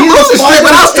finals 4-game He's losing the streak without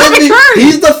finals Stephen MVP. Curry.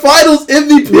 He's the finals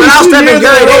MVP. Without 2 Stephen years in a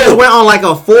Curry, they row. just went on like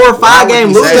a 4 or 5 game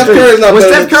would you losing say Steph streak. Curry's not When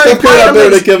better Steph than Curry Steph Curry played not better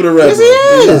him, than Kevin Durant. yes, he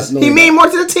is. No, He no. mean more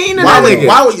to the team than Why that would, nigga.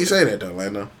 why would you say that though,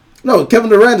 Lando? No, Kevin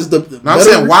Durant is the. No, I'm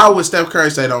saying, why would Steph Curry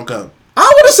say don't come? I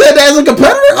would have said that as a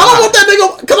competitor. I don't want that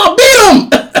nigga because I beat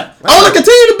him. I want to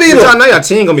continue to beat I him. know your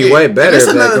team gonna be way better. That's if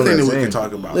that another goes thing that on we the can team.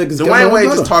 talk about. Yeah, 'cause Dwayne Kevin Wade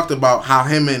Durant just better. talked about how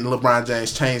him and LeBron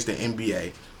James changed the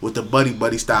NBA with the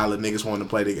buddy style of niggas wanting to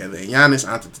play together. And Giannis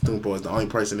Antetokounmpo is the only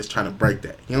person that's trying to break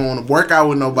that. He don't want to work out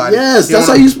with nobody. Yes, He that's don't how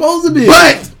wanna- you supposed to be.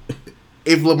 But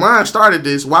if LeBron started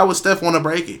this, why would Steph want to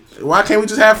break it? Why can't we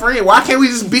just have friends? Why can't we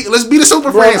just let's be the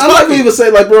super Bro, friends? I'm not Fuck gonna it. even say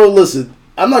like, bro, listen.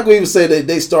 I'm not gonna even say that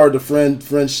they started the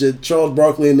friend shit. Charles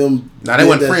Barkley and them. Nah, they did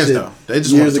wasn't that friends, shit though. They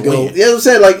just years wanted to ago. win. Yeah, I'm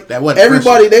saying like That wasn't everybody.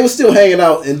 friendship. They were still hanging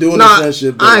out and doing the Nah,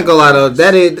 friendship. I ain't gonna lie though.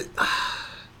 That is,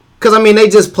 cause I mean they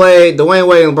just played. Dwayne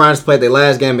Wade and LeBron just played their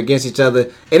last game against each other,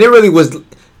 and it really was.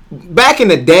 Back in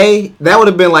the day, that would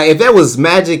have been like if that was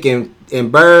Magic and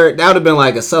Bird, that would have been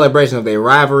like a celebration of their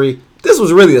rivalry. This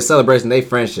was really a celebration of their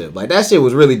friendship. Like that shit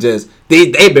was really just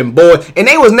they've been bored, and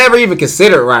they was never even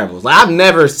considered rivals. Like I've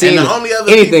never seen the only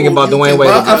other anything people about you Dwayne can- Wade.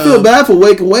 Well, I feel bad for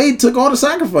Wade. Wade took all the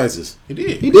sacrifices. He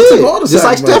did. He did, took all the just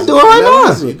like Steph sacrifices. doing right Yeah, now.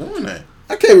 listen. He doing that.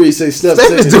 I can't really say Steph.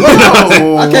 Steph is doing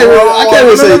I it. can't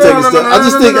really say No, taking no, no, Steph. no, I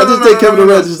just no, think no, I just no, think no, Kevin no,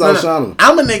 Durant no, just no, no. outshined him.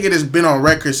 I'm a nigga that's been on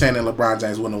record saying that LeBron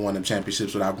James wouldn't have won them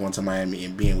championships without going to Miami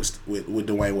and being with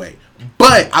Dwayne Wade.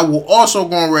 But I will also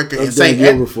go on record and That's say,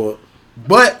 Dan Gilbert for it.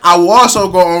 but I will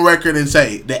also go on record and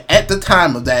say that at the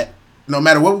time of that, no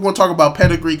matter what we're going to talk about,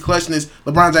 pedigree, clutchness,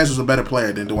 LeBron James was a better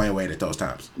player than Dwayne Wade at those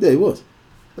times. Yeah, he was.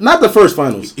 Not the first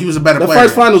finals. He was a better The player.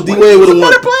 first finals, D He Wade was would a have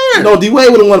won. better player. No, D Wade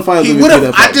would have won finals. He MVP would have.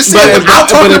 that I finals. just said without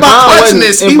talking about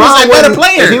clutchness, he was a better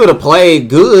player. If he would have played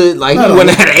good, like No, he no.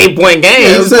 wouldn't have had an 8-point game.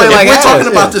 Yeah, he was I'm playing saying, like We're ass. talking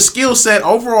Yeah. about the skill set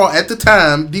overall at the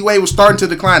time. D Wade was starting to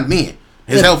decline then.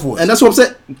 His health was. And that's what I'm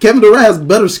saying. Kevin Durant has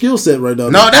better skill set right now.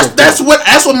 No, that's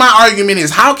what my argument is.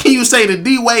 How can you say that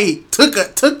D Wade took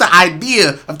the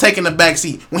idea of taking the back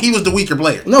seat when he was the weaker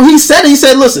player? No, he said,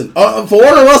 listen, for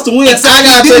one of us to win, Exactly.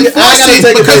 I He didn't gotta force it take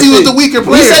it because back he was seat. the weaker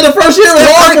player. He said the first year it was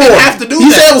Steph hard Curry for him. didn't have to do he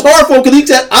that. said it was hard for him because he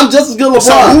said, I'm just as good as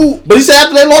So LeBron. But he said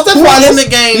after they lost that who finals, in the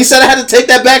game- he said I had to take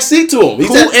that back seat to him. He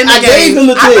Who said, in the I gave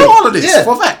him games? the team. I know all of this Yeah.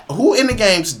 for a fact. Who in the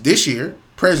games this year,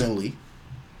 presently,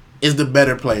 is the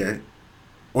better player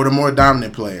or the more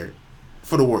dominant player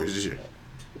for the Warriors this year?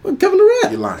 Kevin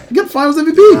Durant. You're lying. He got the finals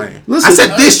MVP. Lying. Listen, I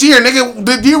said this year, nigga.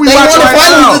 The year we They won watched the right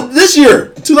finals now. this year,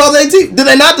 2018. Did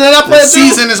they not play The it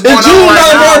season is in going June, on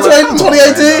right now. not Come on,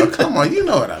 2018? man, come on, you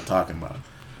know what I'm talking about.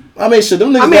 I mean, shit,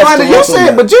 them niggas I mean, lost like to you Toronto, said,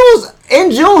 man. but you was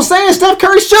in June saying Steph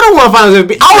Curry should have won Finals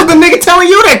MVP. I was the nigga telling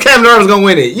you that Kevin Durant was gonna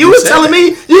win it. You was said telling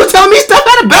that. me Steph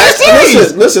had a better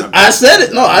series. Listen, I said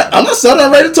it. No, I'm not saying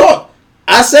I'm ready to talk.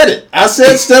 I said it. I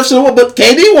said Steph should have won, but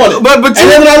KD won it. But and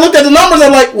then when I look at the numbers,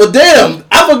 I'm like, well, damn,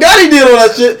 I forgot he did all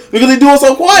that shit because he doing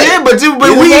so quiet. Yeah, but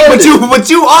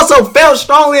you also felt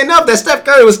strongly enough that Steph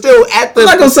Curry was still at the.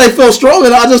 I'm not gonna say felt strong,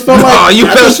 I just felt like. Oh, you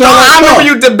I felt just strong. I remember no.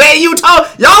 you debate. You told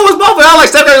y'all was both. I like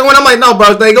Steph Curry when I'm like, no,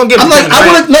 bro, they gonna give. I'm like, I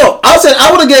would have no. I said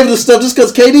I would have gave it to Steph just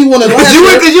because KD won it last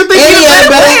year. Because you think and he had a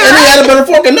better player, and he had a better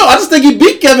fork. No, I just think he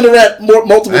beat Kevin Durant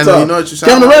multiple And times. you know what you sound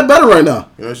Kevin Durant like? better right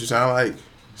now. You know what you sound like?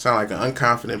 Sound like an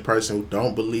unconfident person who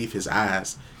don't believe his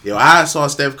eyes. Your eyes saw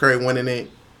Steph Curry winning it,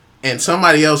 and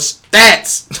somebody else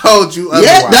stats told you otherwise.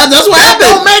 Yeah, that's what That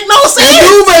happened. don't make no sense. It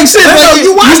do make sense. No, Like, you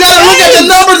you watch gotta the look at the games.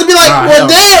 numbers and be like, Nah, well,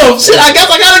 hell. damn, shit. I guess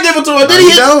I gotta give it to him. Then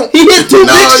you don't. he hit two No,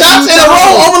 big shots you in a row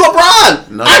don't. over LeBron.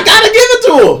 No, I you gotta give it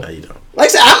to him. No, you don't. Like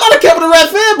I said, I'm not a Kevin Durant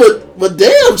fan, but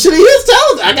damn, shit, he is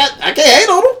talented. I can't hate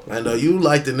on him. Lando, you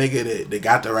like the nigga that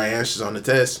got the right answers on the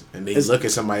test, and then you look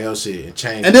at somebody else shit and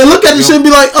change. And then look at the shit and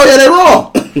be like, oh yeah, they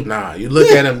wrong. Nah, you look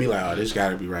at him and be like, oh, this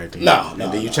gotta be right then. No,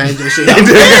 and then you change that shit. This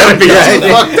gotta be right.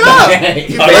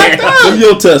 You fucked up. Give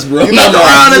your test, bro. You look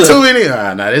around and too any.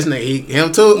 Nah, this nigga,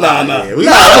 him too. Nah.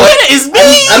 It's me.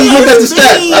 I just look at the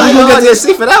stats. I look at the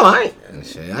see for that one.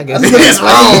 I guess it's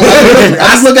wrong. I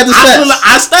just look at the stats.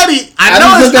 I studied. I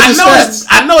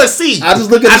know it's C. I just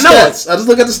look at the stats. I just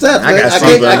look at the stats, man. I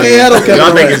can't handle Kevin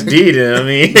Y'all think Durant. it's D then? I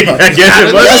mean, I guess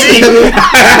it must be.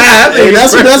 Hey,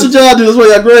 that's what y'all do. That's why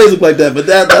y'all grades look like that. But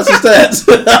that's the stats.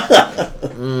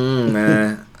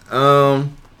 man.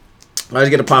 Let's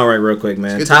get a power rank real quick,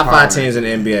 man. Get Top the power 5 teams in the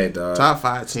NBA, dog. Top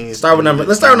 5 teams.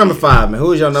 Let's start with number 5, man.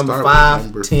 Who is your number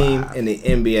 5 team in the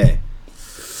NBA?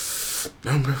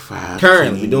 Number 5.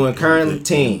 Currently, we're doing current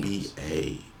teams.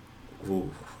 NBA.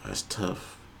 Ooh, that's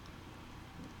tough.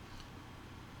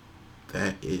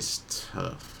 That is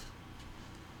tough.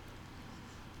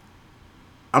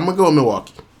 I'm gonna go with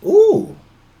Milwaukee. Ooh,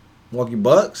 Milwaukee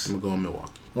Bucks. I'm gonna go with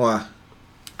Milwaukee. Why?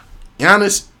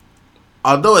 Giannis,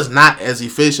 although it's not as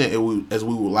efficient as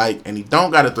we would like, and he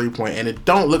don't got a 3-point, and it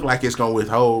don't look like it's gonna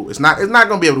withhold. It's not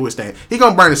gonna be able to withstand. He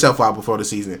gonna burn himself out before the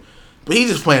season. But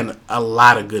he's just playing a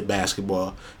lot of good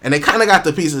basketball. And they kind of got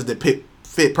the pieces that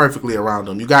fit perfectly around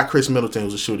him. You got Chris Middleton,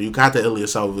 who's a shooter. You got the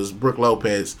Ilyasovas, Brook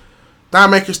Lopez. Don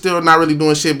Maker's still not really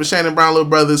doing shit, but Shannon Brown, little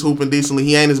brother, is hooping decently.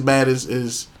 He ain't as bad as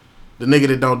the nigga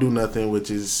that don't do nothing, which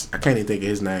is, I can't even think of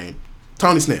his name.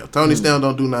 Tony Snell. Tony Snell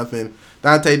don't do nothing.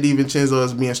 Dante DiVincenzo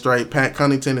is being straight. Pat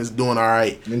Connaughton is doing all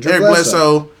right. Eric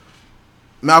Bledsoe,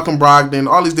 Malcolm Brogdon,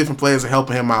 all these different players are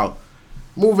helping him out.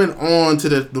 Moving on to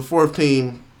the fourth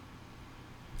team.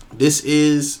 This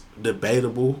is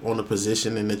debatable on the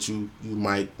position and that you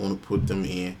might want to put them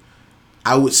in.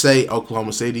 I would say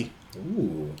Oklahoma City.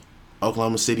 Ooh.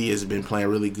 Oklahoma City has been playing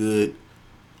really good.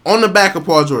 On the back of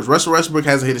Paul George. Russell Westbrook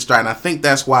hasn't hit his stride, and I think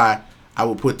that's why I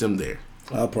would put them there.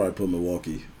 I'll probably put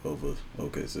Milwaukee over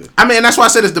OKC. I mean, that's why I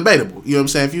said it's debatable. You know what I'm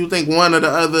saying? If you think one or the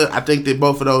other, I think that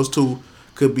both of those two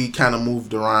could be kind of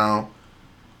moved around.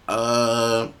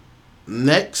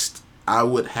 Next, I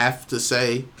would have to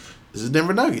say this is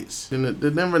Denver Nuggets. And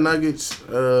the Denver Nuggets,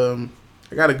 I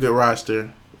got a good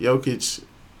roster. Jokic,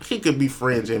 he could be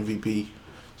fringe MVP.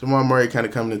 Jamal Murray kind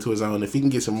of coming into his own. If he can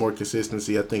get some more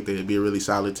consistency, I think they'd be a really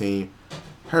solid team.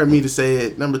 Heard me to say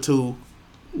it. Number 2,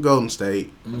 Golden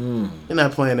State. They're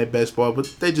not playing their best ball, but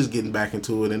they're just getting back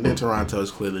into it. And then Toronto is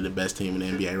clearly the best team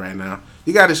in the NBA right now.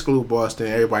 You got to exclude Boston.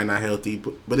 Everybody not healthy,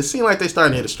 but it seems like they're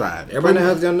starting to hit a stride. Everybody not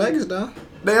healthy on Nuggets, though.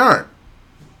 They aren't.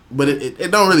 But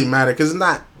it don't really matter because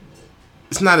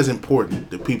it's not as important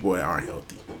that people aren't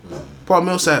healthy. Paul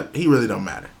Millsap, he really don't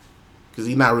matter because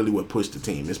he's not really what pushed the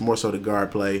team. It's more so the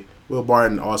guard play. Will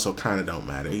Barton also kind of don't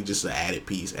matter. He's just an added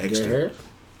piece, extra.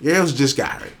 Yeah, it was just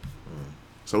got hurt.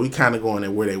 So we kind of going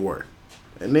at where they were.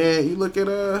 And then you look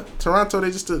at Toronto, they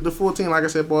just the full team. Like I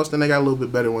said, Boston, they got a little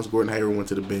bit better once Gordon Hayward went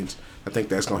to the bench. I think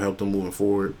that's going to help them moving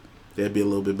forward. They'll be a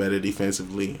little bit better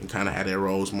defensively and kind of have their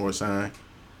roles more assigned.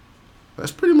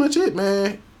 That's pretty much it,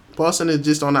 man. Boston is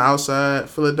just on the outside.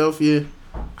 Philadelphia,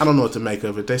 I don't know what to make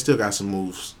of it. They still got some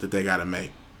moves that they got to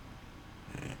make.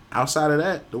 Outside of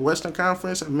that, the Western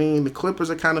Conference, I mean, the Clippers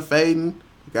are kind of fading.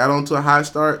 Got on to a high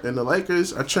start, and the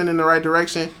Lakers are trending in the right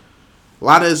direction. A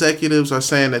lot of executives are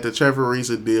saying that the Trevor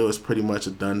Ariza deal is pretty much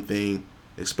a done thing.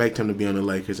 Expect him to be on the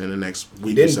Lakers in the next week or so.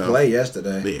 He didn't play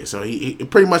yesterday. Yeah, so he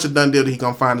pretty much a done deal that he's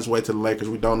going to find his way to the Lakers.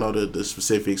 We don't know the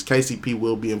specifics. KCP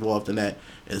will be involved in that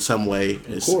in some way.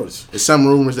 Of course. There's some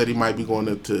rumors that he might be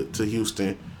going to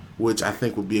Houston, which I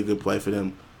think would be a good play for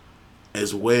them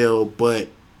as well. But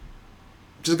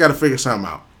just got to figure something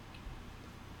out.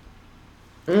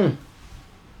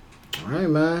 All right,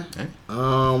 man.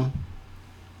 Okay.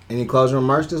 Any closing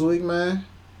remarks this week, man?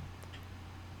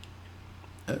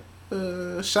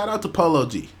 Shout out to Polo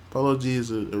G. Polo G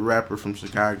is a rapper from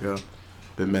Chicago.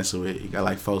 Been messing with it. He got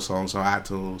like 4 songs on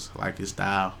iTunes. I like his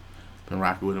style. Been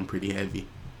rocking with him pretty heavy.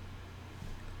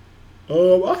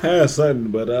 I had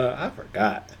something, but I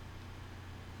forgot.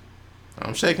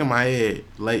 I'm shaking my head.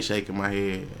 Late shaking my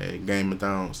head at Game of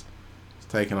Thrones. It's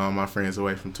taking all my friends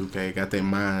away from 2K. Got their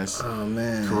minds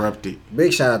corrupted.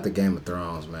 Big shout out to Game of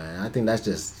Thrones, man. I think that's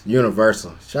just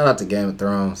universal. Shout out to Game of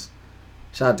Thrones.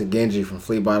 Shout out to Genji from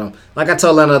Flea Bottom. Like I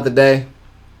told the other day,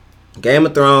 Game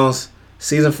of Thrones,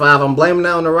 Season 5, I'm blaming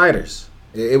that on the writers.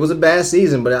 It was a bad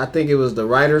season, but I think it was the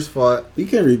writers' fault. You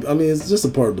can't read. I mean, it's just a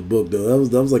part of the book, though.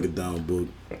 That was like a down book.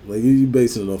 Like you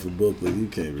basing it off a book, like you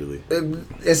can't really.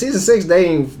 In Season 6,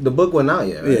 the book wasn't out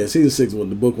yet, right? Yeah, Season 6 when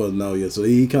the book wasn't out yet, so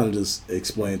he kind of just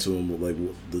explained to him like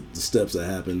the steps that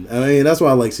happened. I mean, that's why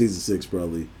I like Season 6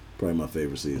 probably probably my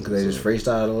favorite season. Because they just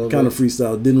freestyled a little kind of bit.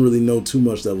 freestyle. Didn't really know too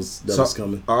much that was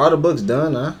coming. Are all the books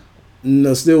done, huh?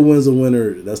 No, Still Wins a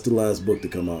Winner. That's the last book to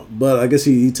come out. But I guess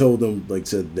he told them, like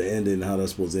said, the ending and how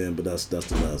that's supposed to end. But that's the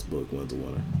last book, Wins a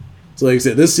Winner. So like I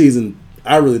said, this season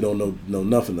I really don't know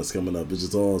nothing that's coming up. It's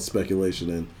just all speculation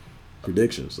and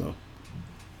predictions. So.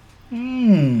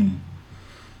 Man,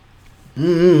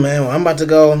 well, I'm about to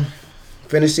go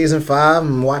finish season 5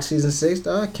 and watch season 6.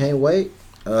 Though I can't wait.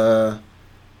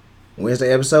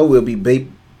 Wednesday episode we'll be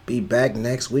back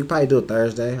next week. Probably do it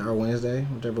Thursday or Wednesday,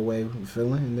 whichever way we're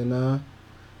feeling. And then all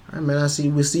right, man.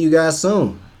 We'll see you guys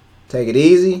soon. Take it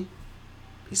easy.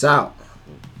 Peace out.